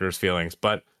coworkers' feelings.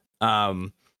 But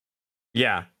um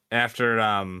yeah,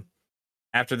 after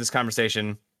this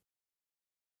conversation,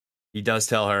 he does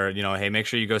tell her, hey, make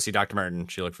sure you go see Dr. Merton.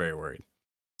 She looked very worried.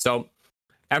 So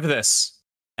after this,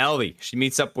 Elvie, she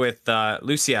meets up with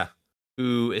Lucia,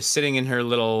 who is sitting in her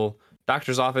little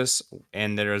doctor's office,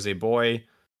 and there is a boy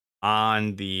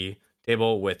on the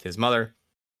table with his mother.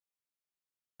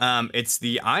 It's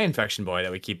the eye infection boy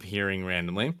that we keep hearing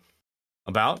randomly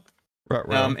about.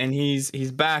 Ruh-roh. And he's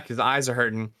back. His eyes are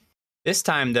hurting. This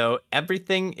time, though,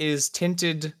 everything is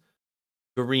tinted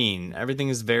green. Everything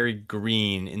is very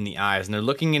green in the eyes, and they're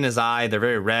looking in his eye. They're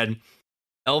very red.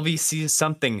 LV sees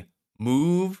something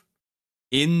move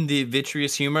in the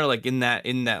vitreous humor, like in that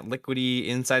liquidy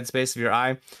inside space of your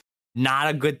eye. Not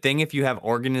a good thing if you have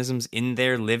organisms in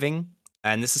there living.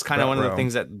 And this is kind of one of the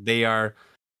things that they are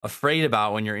afraid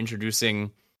about when you're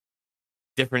introducing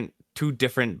two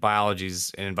different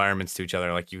biologies and environments to each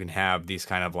other. Like you can have these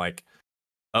kind of like,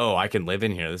 oh, I can live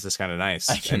in here. This is kind of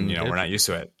nice. And we're not used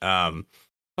to it.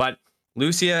 But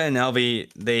Lucia and Elvie,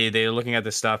 they're looking at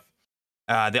this stuff.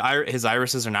 His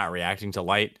irises are not reacting to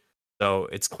light, so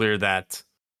it's clear that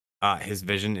his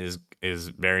vision is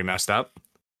very messed up.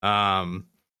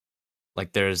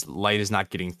 Like there's light is not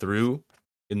getting through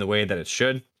in the way that it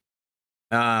should.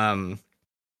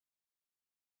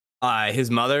 His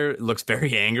mother looks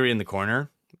very angry in the corner.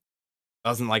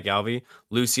 Doesn't like Elvie.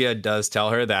 Lucia does tell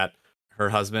her that her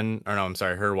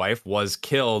wife was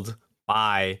killed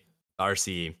by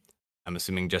RC. I'm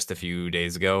assuming just a few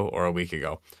days ago or a week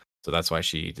ago. So that's why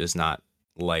she does not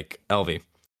like Elvie,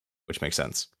 which makes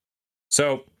sense.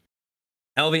 So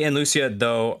Elvie and Lucia,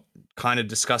 though, kind of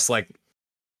discuss like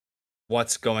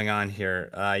what's going on here.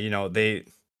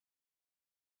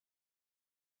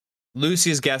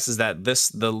 Lucia's guess is that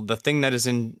the thing that is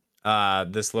in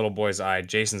this little boy's eye,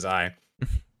 Jason's eye,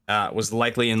 was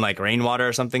likely in like rainwater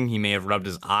or something. He may have rubbed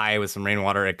his eye with some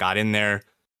rainwater. It got in there.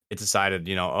 It decided,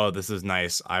 oh, this is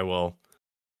nice. I will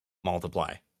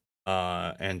multiply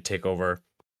and take over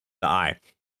the eye.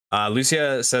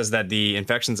 Lucia says that the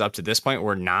infections up to this point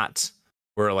were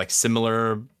like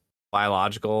similar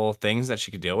biological things that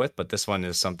she could deal with, but this one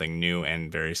is something new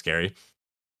and very scary.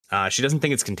 She doesn't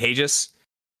think it's contagious,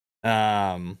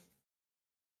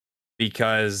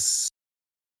 because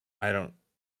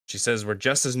she says we're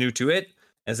just as new to it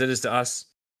as it is to us,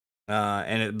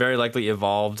 and it very likely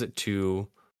evolved to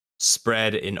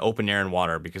spread in open air and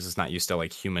water because it's not used to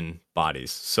like human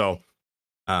bodies. So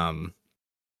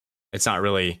it's not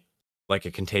really like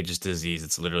a contagious disease.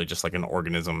 It's literally just like an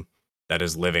organism that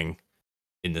is living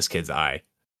in this kid's eye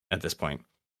at this point.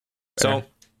 Fair.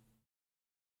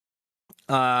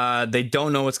 So they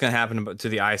don't know what's going to happen to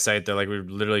the eyesight. They're like, we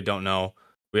literally don't know.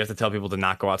 We have to tell people to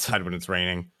not go outside when it's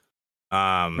raining.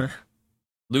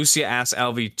 Lucia asks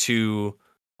Elvie to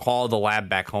call the lab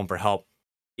back home for help.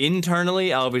 Internally,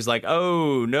 Elvie's like,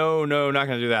 oh, no, not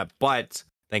going to do that. But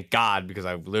thank God, because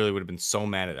I literally would have been so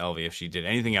mad at Elvie if she did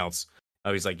anything else.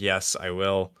 Elvie's like, yes, I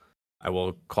will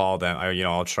call them.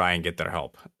 I'll try and get their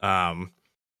help.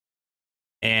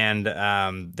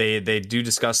 They do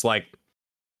discuss like,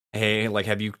 hey, like,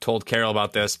 have you told Carol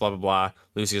about this? Blah, blah, blah.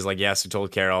 Lucia's like, yes, we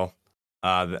told Carol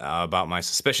about my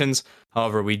suspicions.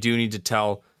 However, we do need to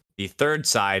tell the third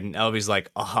side. And Elvie's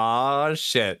like, oh,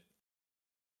 shit.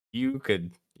 You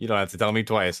don't have to tell me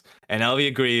twice. And Elvie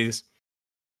agrees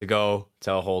to go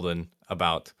tell Holden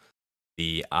about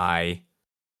the eye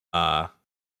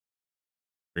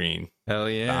green. Hell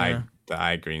yeah. The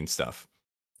eye green stuff.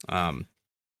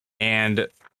 And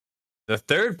the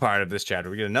third part of this chapter,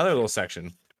 we get another little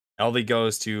section. Elvie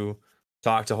goes to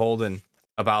talk to Holden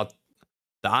about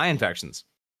the eye infections.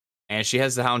 And she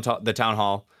heads to the town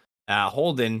hall.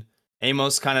 Holden,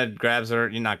 Amos kind of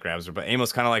but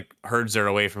Amos kind of like herds her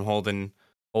away from Holden.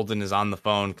 Holden is on the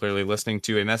phone, clearly listening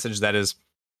to a message that is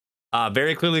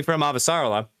very clearly from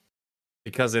Avasarala,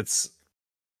 because it's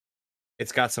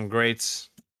got some great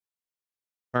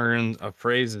turns of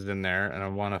phrases in there, and I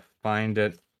want to find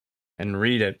it and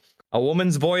read it. A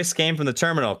woman's voice came from the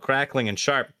terminal, crackling and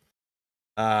sharp.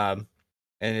 And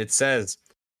it says,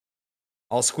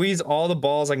 I'll squeeze all the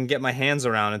balls I can get my hands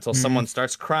around until someone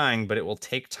starts crying, but it will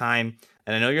take time.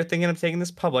 And I know you're thinking of taking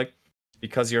this public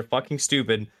because you're fucking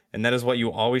stupid, and that is what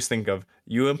you always think of.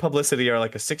 You and publicity are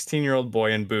like a 16-year-old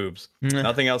boy and boobs.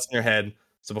 Nothing else in your head.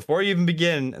 So before you even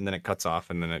begin, and then it cuts off,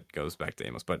 and then it goes back to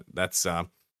Amos. But that's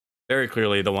very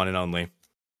clearly the one and only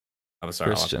Avasarala.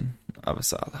 Christian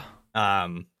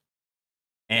Avasarala.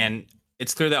 And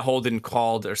it's clear that Holden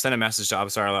called or sent a message to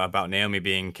Avasarala about Naomi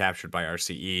being captured by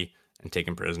RCE and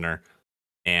taken prisoner.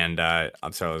 And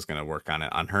Avasarala is going to work on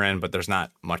it on her end, but there's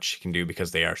not much she can do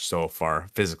because they are so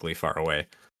physically far away.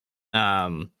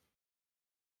 But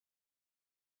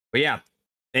yeah,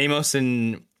 Amos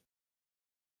and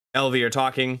Elvie are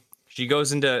talking. She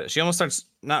almost starts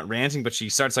not ranting, but she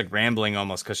starts like rambling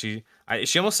almost because she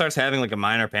almost starts having like a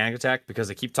minor panic attack because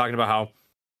they keep talking about how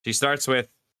she starts with,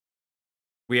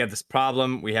 we have this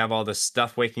problem, we have all this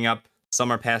stuff waking up,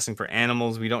 some are passing for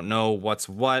animals, we don't know what's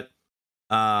what.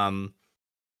 I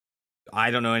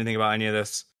don't know anything about any of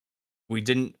this.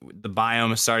 The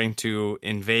biome is starting to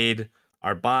invade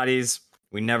our bodies.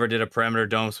 We never did a perimeter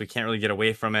dome, so we can't really get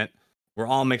away from it. We're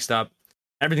all mixed up.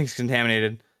 Everything's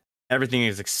contaminated. Everything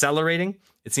is accelerating.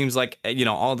 It seems like,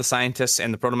 all the scientists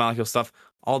and the protomolecule stuff,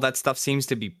 all that stuff seems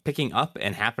to be picking up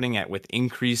and happening with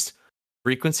increased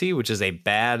frequency, which is a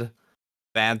bad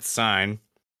sign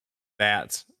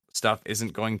that stuff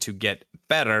isn't going to get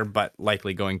better, but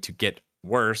likely going to get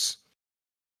worse.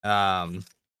 And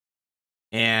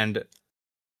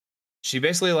she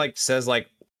basically says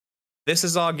this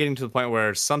is all getting to the point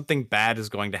where something bad is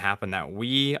going to happen that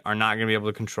we are not going to be able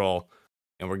to control,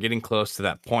 and we're getting close to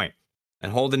that point.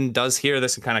 And Holden does hear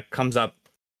this and kind of comes up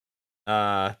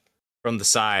from the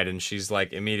side, and she's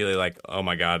immediately oh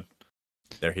my god,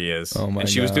 there he is. Oh my and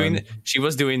she god.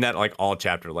 was doing that all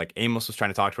chapter. Amos was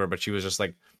trying to talk to her, but she was just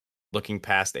looking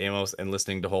past Amos and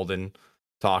listening to Holden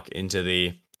talk into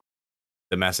the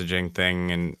messaging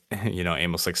thing, and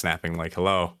Amos snapping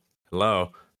hello.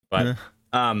 But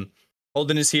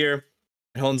Holden is here,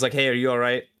 and Holden's hey, are you all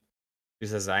right? She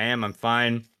says, I'm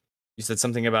fine. You said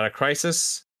something about a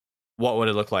crisis. What would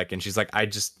it look like? And she's I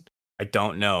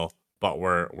don't know, but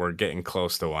we're getting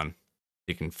close to one.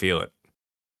 You can feel it.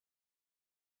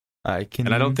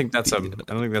 And I don't think that's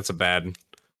a bad.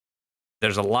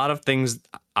 There's a lot of things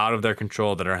out of their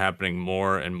control that are happening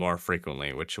more and more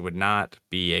frequently, which would not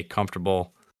be a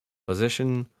comfortable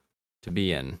position to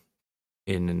be in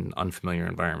an unfamiliar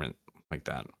environment like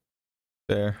that.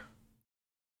 There.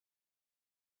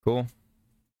 Cool.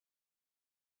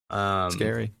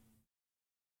 Scary.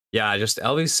 Yeah, just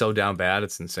Elvie's so down bad,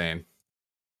 it's insane.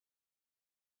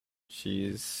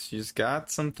 She's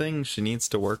got some things she needs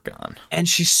to work on. And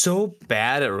she's so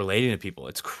bad at relating to people.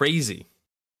 It's crazy.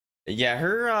 Yeah,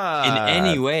 her in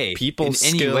any way. People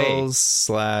skills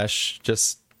 /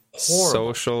 just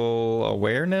horrible. Social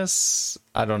awareness.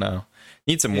 I don't know.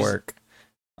 Needs some work.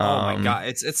 Oh my god.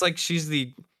 It's she's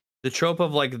the trope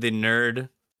of the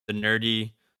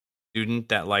nerdy student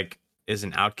that is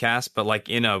an outcast, but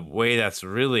in a way that's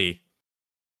really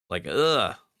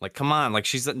ugh. Come on.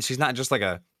 She's not just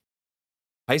a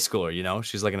high schooler,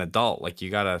 she's an adult.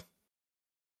 You gotta.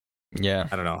 Yeah.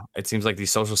 I don't know. It seems like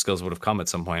these social skills would have come at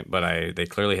some point, but they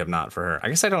clearly have not for her. I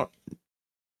guess I don't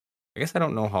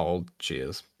know how old she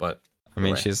is, but I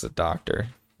mean, she's a doctor.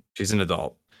 She's an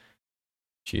adult.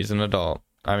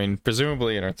 I mean,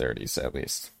 presumably in her 30s at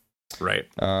least. Right.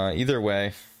 Either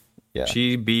way, yeah.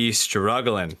 She be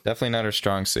struggling. Definitely not her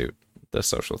strong suit, the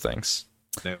social things.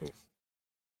 No.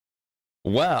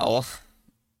 Well,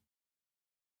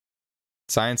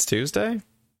 Science Tuesday?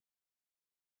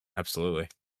 Absolutely.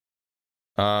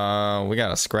 We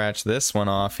gotta scratch this one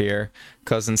off here,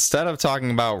 because instead of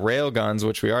talking about railguns,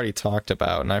 which we already talked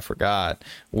about and I forgot,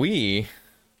 we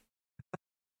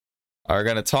are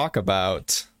gonna talk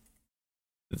about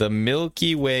the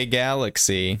Milky Way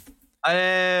galaxy.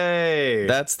 Hey,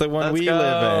 that's the one we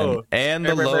live in, and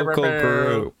the local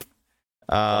group.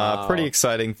 Wow. Pretty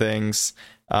exciting things.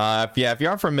 If you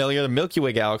aren't familiar, the Milky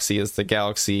Way galaxy is the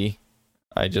galaxy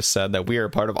I just said that we are a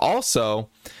part of. Also,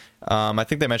 I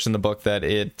think they mentioned in the book that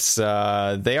it's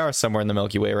they are somewhere in the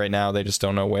Milky Way right now. They just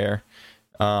don't know where.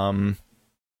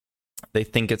 They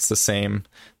think it's the same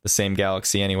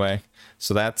galaxy anyway.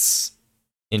 So that's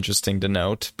interesting to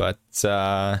note. But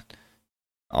I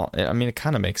mean, it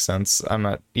kind of makes sense. I'm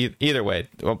not either way.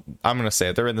 Well, I'm gonna say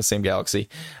it. They're in the same galaxy.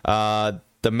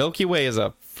 The Milky Way is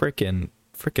a freaking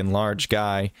large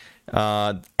guy.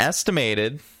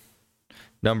 Estimated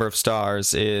number of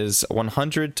stars is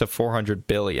 100 to 400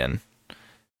 billion,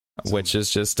 which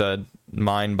is just a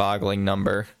mind-boggling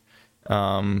number.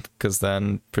 Because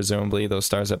then presumably those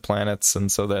stars have planets,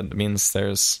 and so that means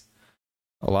there's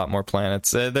a lot more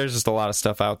planets. There's just a lot of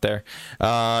stuff out there,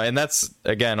 and that's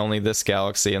again only this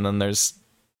galaxy, and then there's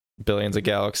billions of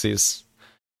galaxies.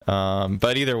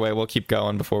 But either way, we'll keep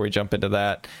going before we jump into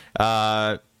that.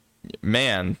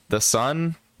 Man, the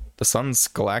sun's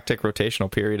galactic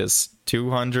rotational period is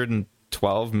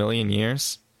 212 million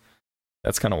years.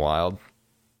 That's kind of wild.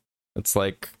 It's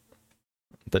like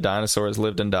the dinosaurs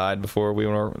lived and died before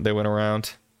they went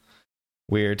around.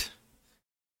 Weird.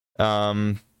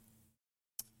 We're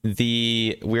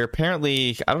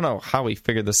apparently, I don't know how we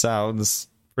figured this out. This is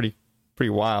pretty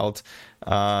wild.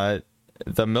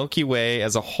 The Milky Way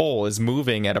as a whole is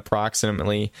moving at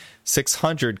approximately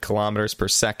 600 kilometers per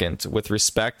second with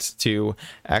respect to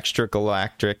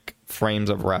extragalactic frames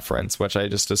of reference, which I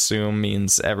just assume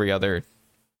means every other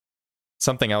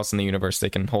something else in the universe they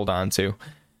can hold on to.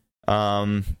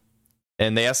 And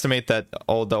they estimate that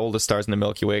all the oldest stars in the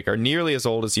Milky Way are nearly as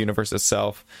old as the universe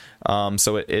itself.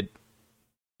 So it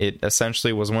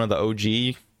essentially was one of the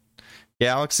OG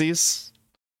galaxies,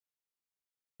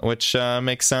 which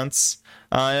makes sense.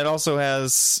 It also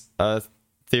has a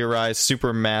theorized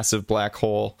supermassive black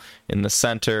hole in the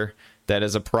center that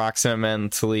is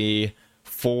approximately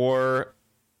 4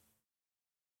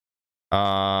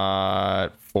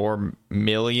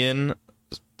 million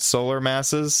solar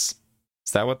masses.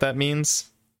 Is that what that means?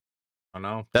 I don't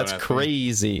know. That's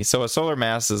crazy. So a solar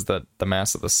mass is the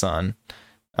mass of the sun,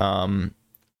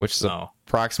 which is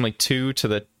approximately 2 to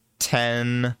the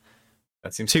 10.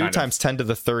 That seems 2 times 10 to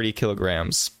the 30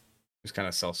 kilograms. It's kind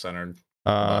of self-centered.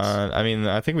 I mean,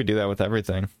 I think we do that with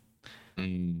everything.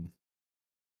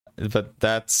 But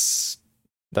that's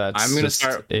I'm gonna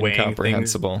start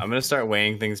incomprehensible. I'm gonna start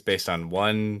weighing things based on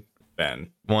one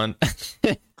Ben. One.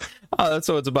 Oh, that's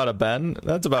what it's about, a Ben?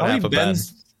 That's about half a Ben.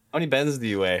 How many Bens do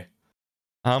you weigh?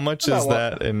 How much is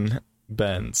that in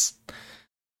Bens?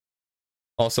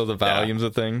 Also the volumes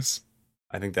of things.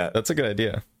 I think that's a good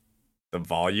idea. The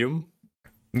volume?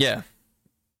 Yeah.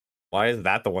 Why is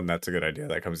that the one that's a good idea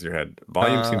that comes to your head?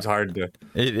 Volume seems hard to...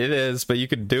 It is, but you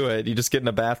could do it. You just get in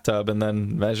a bathtub and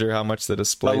then measure how much the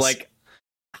displace. But like,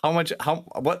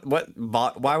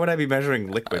 why would I be measuring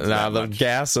liquids?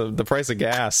 The price of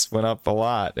gas went up a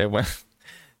lot. It went...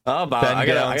 I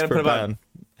gotta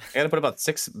put about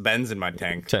 6 Bens in my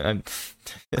tank. Do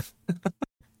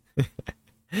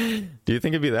you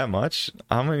think it'd be that much?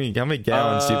 How many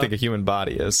gallons do you think a human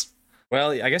body is?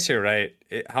 Well, I guess you're right.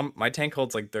 My tank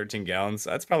holds like 13 gallons.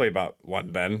 That's probably about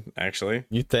 1 Ben, actually.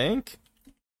 You think?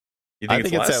 I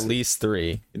think it's at least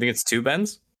 3. You think it's 2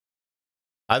 Bens?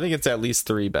 I think it's at least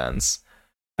 3 Bens.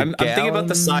 I'm thinking about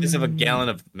the size of a gallon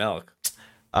of milk.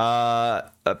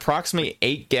 Approximately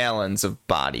 8 gallons of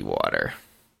body water.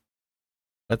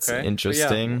 That's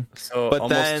interesting. But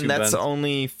then that's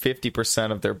only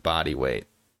 50% of their body weight.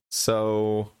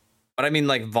 So... But I mean,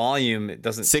 like, volume, it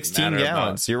doesn't 16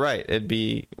 gallons. You're right. It'd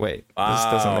be... Wait.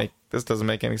 Wow. This doesn't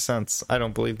make any sense. I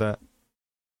don't believe that.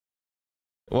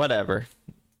 Whatever.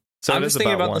 So I'm just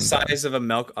thinking about the size of a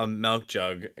milk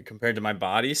jug compared to my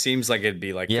body. Seems like it'd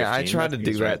be like 15. I tried to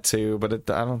do that too, but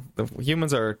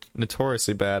humans are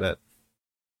notoriously bad at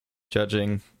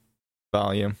judging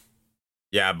volume.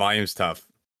 Yeah, volume's tough.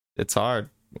 It's hard.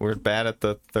 We're bad at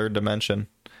the third dimension.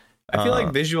 I feel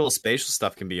like visual spatial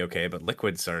stuff can be okay, but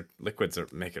liquids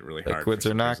make it really hard. Liquids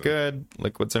are not good.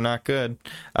 Liquids are not good.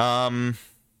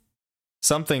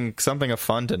 Something of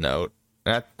fun to note.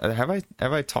 Have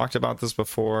I talked about this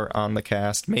before on the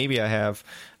cast? Maybe I have.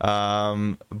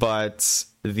 But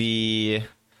the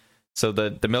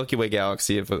Milky Way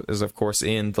galaxy is of course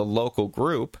in the local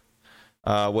group,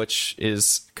 which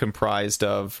is comprised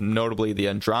of notably the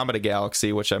Andromeda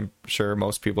galaxy, which I'm sure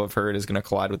most people have heard is going to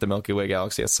collide with the Milky Way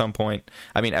galaxy at some point.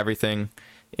 I mean, everything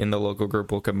in the local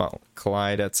group will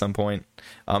collide at some point.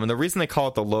 And the reason they call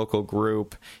it the local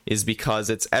group is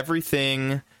because it's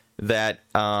everything that,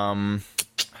 how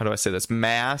do I say this?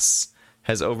 Mass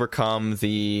has overcome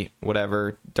the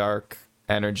whatever dark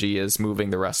energy is moving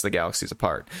the rest of the galaxies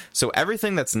apart. So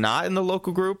everything that's not in the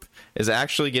local group is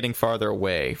actually getting farther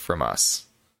away from us.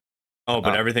 Oh,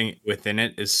 but everything within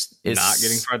it is not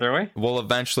getting farther away? Will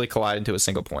eventually collide into a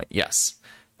single point. Yes.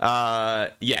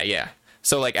 Yeah.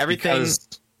 So like everything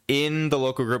in the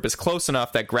local group is close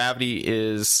enough that gravity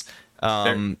is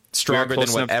stronger than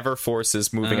whatever force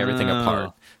is moving everything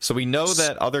apart. So we know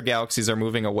that other galaxies are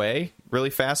moving away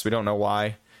really fast. We don't know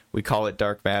why. We call it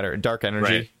dark matter, dark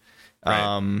energy.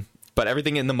 Right. But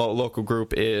everything in the local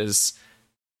group is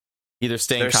either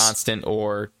staying constant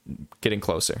or getting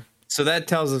closer. So that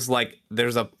tells us like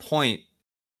there's a point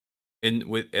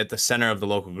at the center of the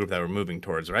local group that we're moving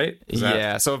towards, right?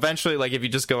 Yeah. So eventually, like if you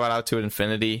just go out to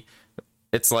infinity,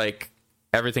 it's like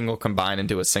everything will combine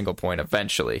into a single point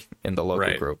eventually in the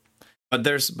local group. But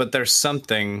there's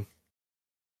something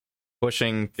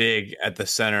pushing big at the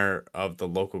center of the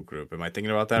local group. Am I thinking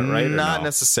about that right? Not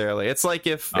necessarily. It's like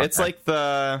it's like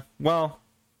not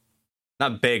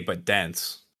big but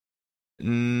dense.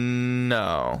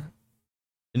 No,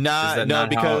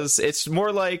 because it's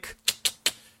more like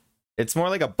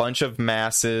a bunch of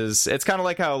masses. It's kind of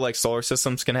like how like solar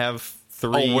systems can have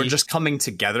three. Oh, we're just coming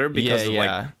together because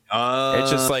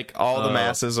it's just like all the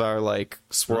masses are like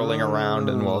swirling around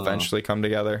and will eventually come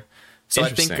together. So I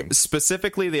think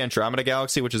specifically the Andromeda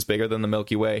Galaxy, which is bigger than the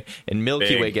Milky Way, and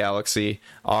Milky Way Galaxy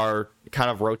are kind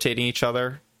of rotating each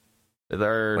other.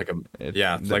 They're like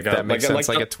that makes sense,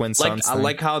 like a twin sun. I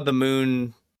like how the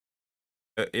moon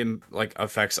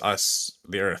affects us,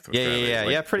 the Earth.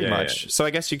 Pretty much. So I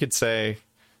guess you could say,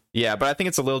 but I think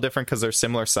it's a little different because they're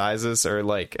similar sizes, or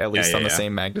like at least on the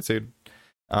same magnitude.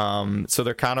 So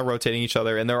they're kind of rotating each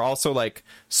other, and they're also like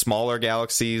smaller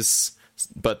galaxies,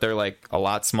 but they're like a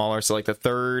lot smaller. So like the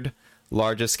third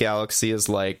largest galaxy is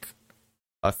like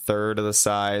a third of the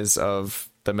size of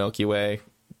the Milky Way.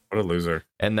 What a loser.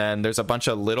 And then there's a bunch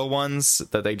of little ones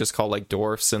that they just call like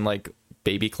dwarfs and like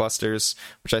baby clusters,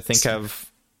 which I think have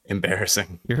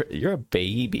embarrassing. You're a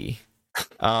baby.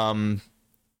 But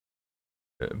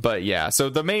yeah, so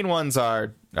the main ones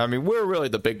are, I mean, we're really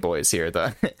the big boys here.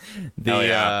 The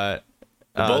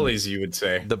bullies, you would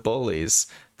say. The bullies.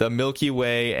 The Milky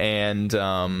Way and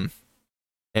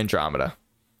Andromeda.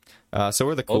 So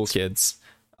we're the cool kids.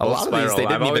 A lot of these they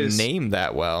didn't even name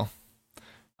that well.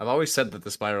 I've always said that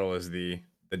the spiral is the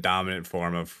dominant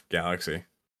form of galaxy.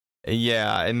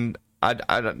 Yeah, and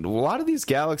a lot of these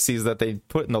galaxies that they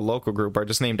put in the local group are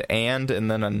just named and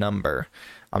then a number.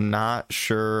 I'm not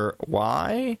sure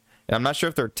why. And I'm not sure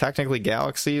if they're technically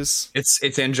galaxies.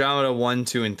 It's Andromeda 1,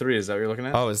 2, and 3. Is that what you're looking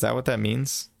at? Oh, is that what that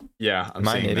means? Yeah. Am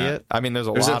I an idiot? I mean, there's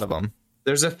a lot of them.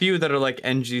 There's a few that are like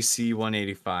NGC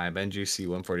 185, NGC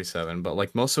 147, but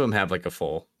like most of them have like a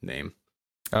full name.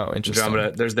 Oh, interesting.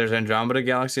 Andromeda, there's Andromeda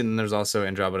Galaxy, and then there's also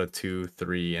Andromeda 2,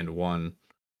 3, and 1,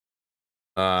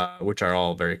 which are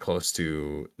all very close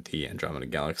to the Andromeda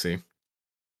Galaxy.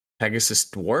 Pegasus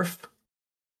Dwarf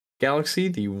Galaxy,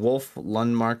 the Wolf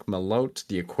Lundmark Melotte,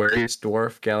 the Aquarius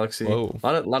Dwarf Galaxy. Whoa.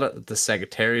 A lot of the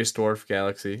Sagittarius Dwarf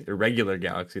Galaxy, Irregular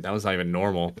Galaxy. That was not even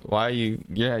normal. Why are you?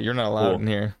 Yeah, you're not allowed in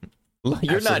here.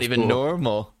 You're not even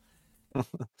normal.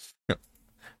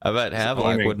 I bet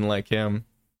Havelock wouldn't like him.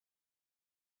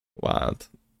 Wild.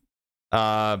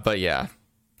 But yeah,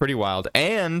 pretty wild.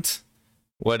 And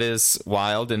what is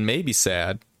wild and maybe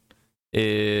sad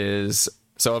is,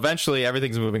 so eventually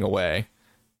everything's moving away.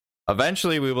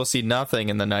 Eventually we will see nothing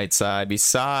in the night side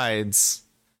besides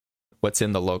what's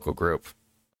in the local group.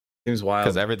 Seems wild.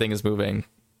 Because everything is moving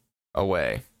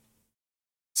away.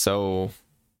 So,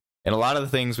 and a lot of the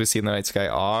things we see in the night sky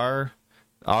are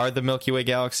the Milky Way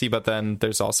galaxy, but then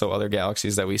there's also other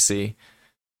galaxies that we see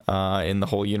in the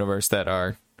whole universe that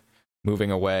are moving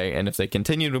away. And if they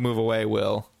continue to move away,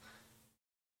 will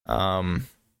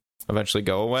eventually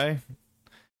go away.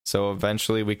 So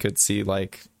eventually we could see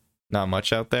like not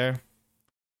much out there,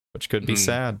 which could be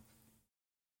sad.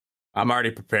 I'm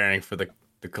already preparing for the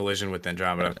collision with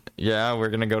Andromeda. Yeah, we're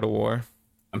gonna go to war.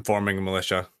 I'm forming a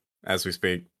militia as we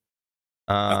speak.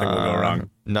 Nothing will go wrong.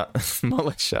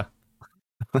 Militia.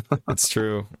 It's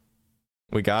true.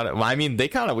 We got it. Well, I mean, we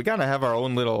kind of have our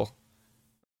own little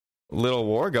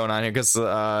war going on here, because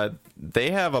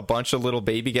they have a bunch of little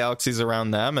baby galaxies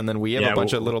around them, and then we have a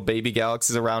bunch of little baby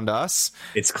galaxies around us.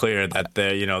 It's clear that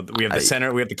we have the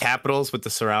center, we have the capitals with the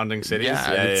surrounding cities.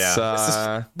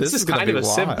 This is kind of a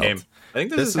Civ game. I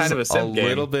think this is kind of a Civ game. A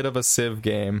little bit of a Civ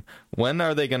game. When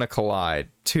are they going to collide?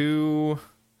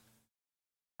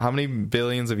 How many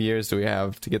billions of years do we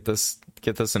have to get this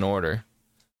in order?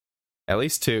 At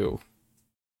least 2.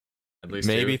 At least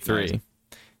maybe 2. 3. Nice.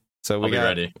 So we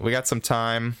got some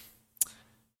time.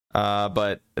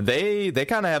 But they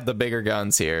kind of have the bigger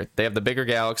guns here. They have the bigger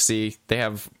galaxy. They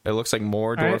have, it looks like,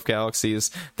 more dwarf galaxies.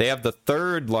 They have the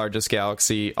third largest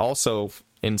galaxy also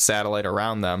in satellite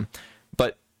around them.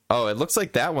 But it looks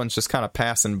like that one's just kind of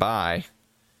passing by.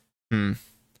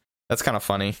 That's kind of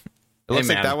funny. It looks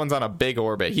like that one's on a big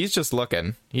orbit. He's just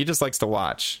looking. He just likes to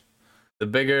watch. The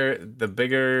bigger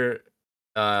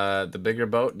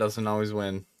boat doesn't always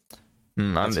win.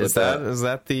 Is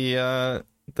that the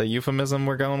euphemism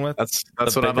we're going with? That's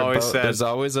what I've always said. There's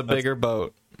always a bigger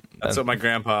boat. That's what my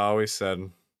grandpa always said.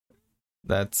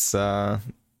 That's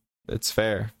it's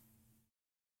fair,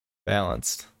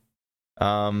 balanced.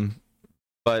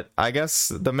 But I guess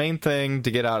the main thing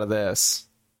to get out of this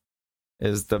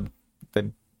is the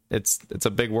it's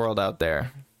a big world out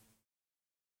there.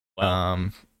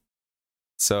 Well,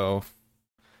 So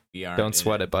don't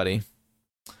sweat it, buddy.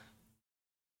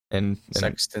 And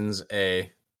Sextans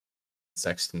A,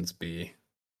 Sextans B,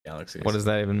 galaxies. What does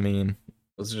that even mean?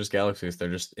 Those are just galaxies. They're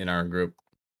just in our group.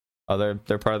 Oh, they're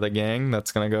part of the gang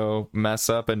that's gonna go mess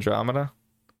up Andromeda.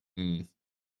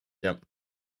 Yep.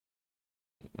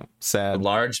 Sad. The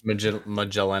Large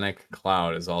Magellanic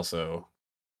Cloud is also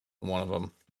one of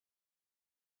them.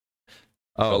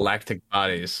 Oh, Galactic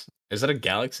bodies. Is that a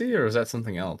galaxy or is that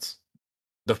something else?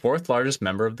 The fourth largest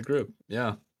member of the group.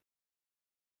 Yeah.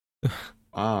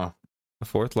 Ah. the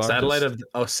fourth largest.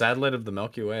 Satellite of the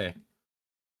Milky Way.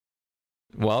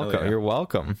 Welcome. Oh, yeah. You're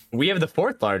welcome. We have the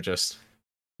fourth largest.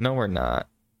 No, we're not.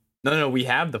 No, we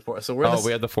have the fourth. So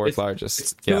we have the fourth largest.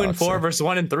 It's 2 and 4 versus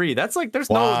 1 and 3. That's like that's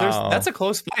a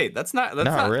close fight. That's not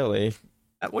really.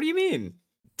 What do you mean?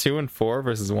 2 and 4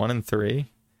 versus 1 and 3.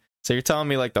 So you're telling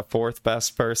me like the fourth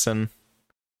best person?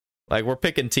 Like we're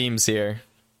picking teams here.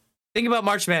 Think about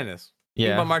March Madness. Yeah.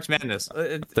 Think about March Madness.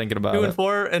 Thinking about 2 and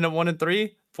 4 and a 1 and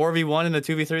 3, 4v1 and a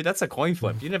 2v3. That's a coin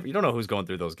flip. You don't know who's going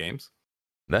through those games.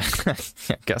 I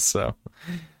guess so.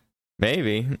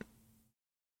 Maybe.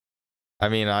 I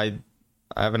mean, I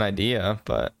have an idea,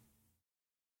 but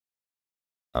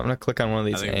I'm gonna click on one of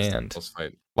these. And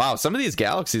wow, some of these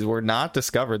galaxies were not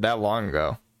discovered that long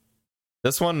ago.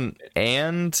 This one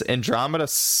and Andromeda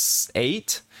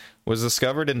 8 was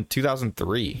discovered in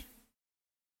 2003.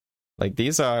 Like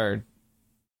these are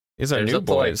new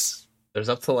boys. There's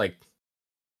up to like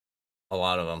a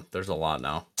lot of them. There's a lot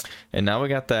now. And now we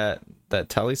got that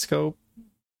telescope.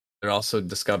 They're also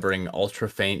discovering ultra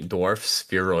faint dwarf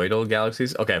spheroidal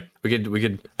galaxies. Okay, we could.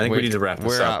 I think we need to wrap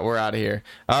this up. We're out of here.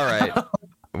 All right,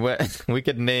 we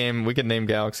could name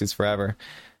galaxies forever.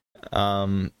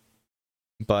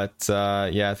 But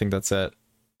yeah, I think that's it.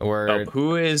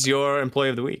 Who is your employee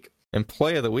of the week?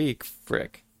 Employee of the week,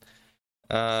 frick.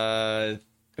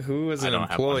 Who is an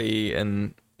employee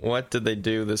and what did they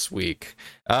do this week?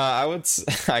 I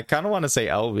kind of want to say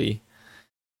LV.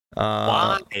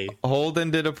 Why?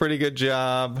 Holden did a pretty good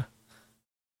job.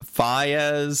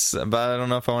 Faez, but I don't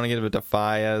know if I want to give it to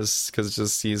Faez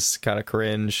because he's kind of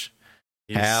cringe.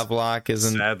 Havelock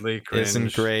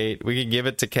isn't great. We could give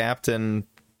it to Captain.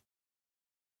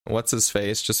 What's his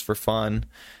face? Just for fun.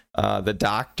 The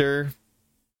Doctor.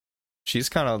 She's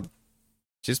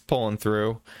pulling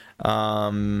through.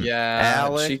 Yeah,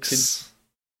 Alex.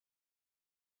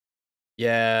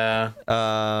 Yeah.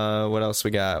 What else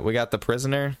we got? We got the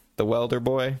prisoner, the welder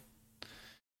boy.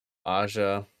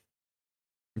 Baja.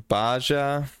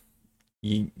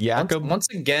 Jakob. Once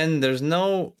again, there's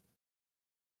no.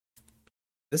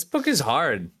 This book is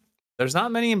hard. There's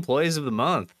not many employees of the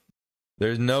month.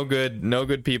 There's no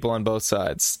good people on both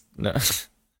sides. No.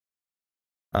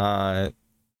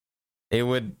 It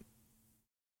would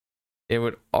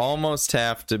almost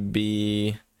have to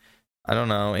be. I don't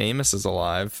know. Amos is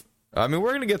alive. I mean,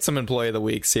 we're gonna get some employee of the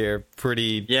weeks here.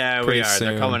 Pretty we are. Soon.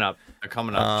 They're coming up.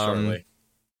 Shortly.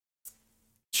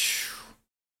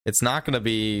 It's not gonna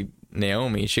be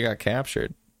Naomi. She got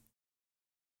captured.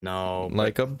 No,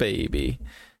 like a baby.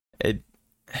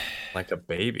 Like a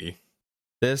baby.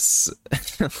 This,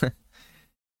 like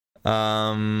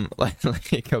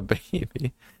a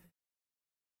baby.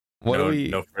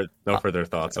 No further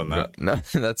thoughts on that. No,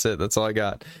 that's it. That's all I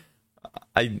got.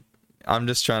 I'm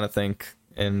just trying to think.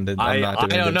 And I'm not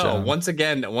doing I don't know. Job. Once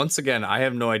again, I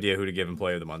have no idea who to give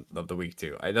employee of the week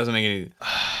to. It doesn't make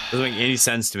any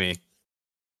sense to me.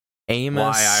 Amos,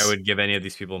 why I would give any of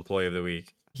these people employee of the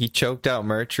week? He choked out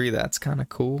Mercury. That's kind of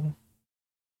cool.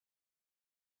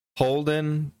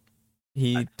 Holden,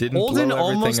 he didn't blow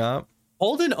everything up.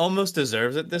 Holden almost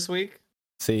deserves it this week.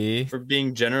 See, for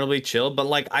being generally chill, but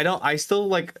like I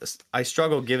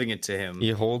struggle giving it to him.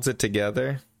 He holds it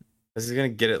together because he's gonna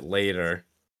get it later.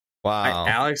 Wow.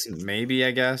 Alex, maybe,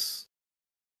 I guess.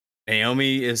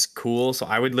 Naomi is cool, so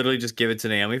I would literally just give it to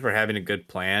Naomi for having a good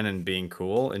plan and being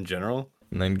cool in general.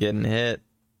 And then getting hit.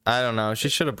 I don't know. She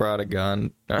should have brought a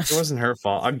gun. It wasn't her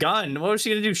fault. A gun? What was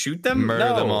she going to do? Shoot them?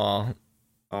 Murder them all.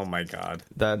 Oh my god.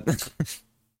 That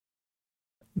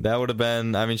would have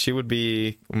been... I mean, she would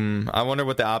be... I wonder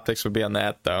what the optics would be on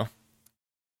that, though.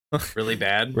 Really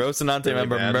bad? Rocinante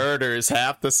member murders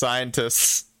half the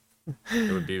scientists.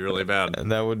 It would be really bad.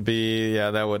 And that would be,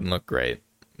 that wouldn't look great.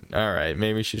 All right,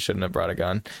 maybe she shouldn't have brought a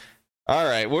gun. All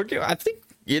right, I think,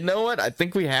 you know what? I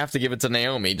think we have to give it to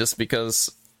Naomi just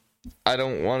because I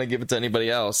don't want to give it to anybody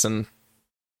else. And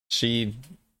She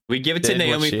We give it to did what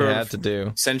Naomi she for had to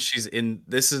do. since she's in.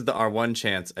 This is our one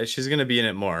chance. She's gonna be in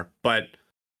it more. But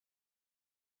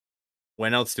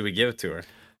when else do we give it to her?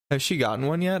 Has she gotten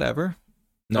one yet, ever?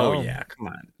 No. Oh yeah, come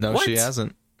on. No, What? she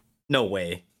hasn't. No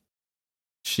way.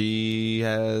 She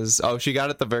has. Oh, she got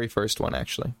it the very first one,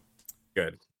 actually.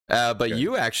 Good. But Good.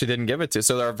 you actually didn't give it to.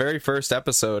 So our very first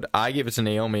episode, I gave it to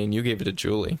Naomi, and you gave it to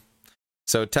Julie.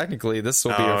 So technically, this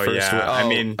will be her first. Yeah. Oh, I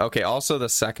mean, okay. Also, the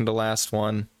second to last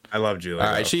one. I love Julie. All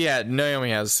right, Naomi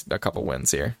has a couple wins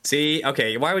here. See,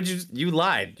 okay, why would you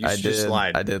lied? You just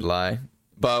lied. I did lie,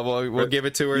 but we'll give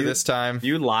it to her this time.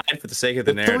 You lied for the sake of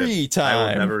the narrative. 3-time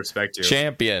I will never respect you.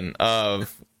 champion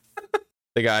of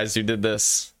the guys who did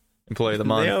this employee of the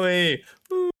month. Naomi,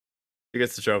 woo. She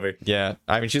gets the trophy. Yeah,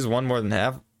 I mean she's won more than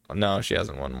half. No, she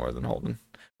hasn't won more than Holden.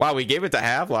 Wow, we gave it to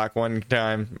Havelock one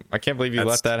time. I can't believe you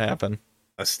let that happen.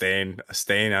 A stain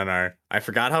on our. I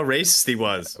forgot how racist he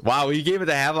was. Wow, you gave it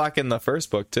to Havelock in the first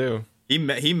book too. He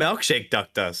milkshake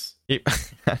ducked us. I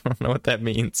don't know what that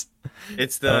means. I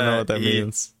don't know what that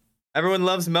means. Everyone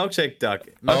loves milkshake duck.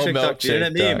 Milkshake duck, the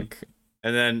internet meme. duck.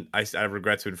 And then I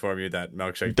regret to inform you that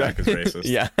milkshake duck is racist.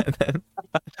 Yeah.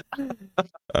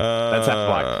 That's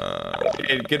Havelock.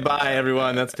 Okay, goodbye,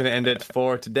 everyone. That's going to end it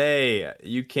for today.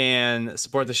 You can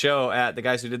support the show at the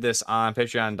guys who did this on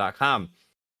patreon.com.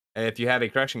 If you have a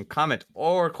correction, comment,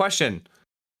 or question,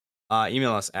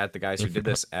 email us at the guys who did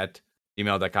this at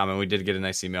gmail.com. And we did get a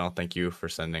nice email. Thank you for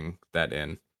sending that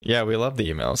in. Yeah, we love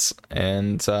the emails,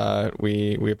 and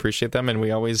we appreciate them, and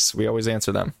we always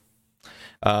answer them.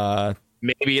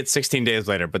 Maybe it's 16 days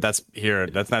later, but that's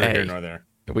neither here nor there.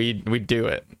 We do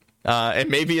it. And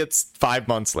maybe it's 5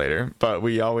 months later, but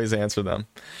we always answer them.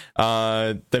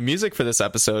 The music for this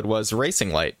episode was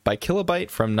Racing Light by Kilobyte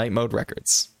from Night Mode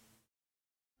Records.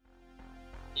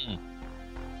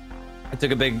 I took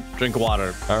a big drink of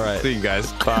water. All right. See you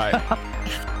guys.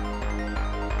 Bye.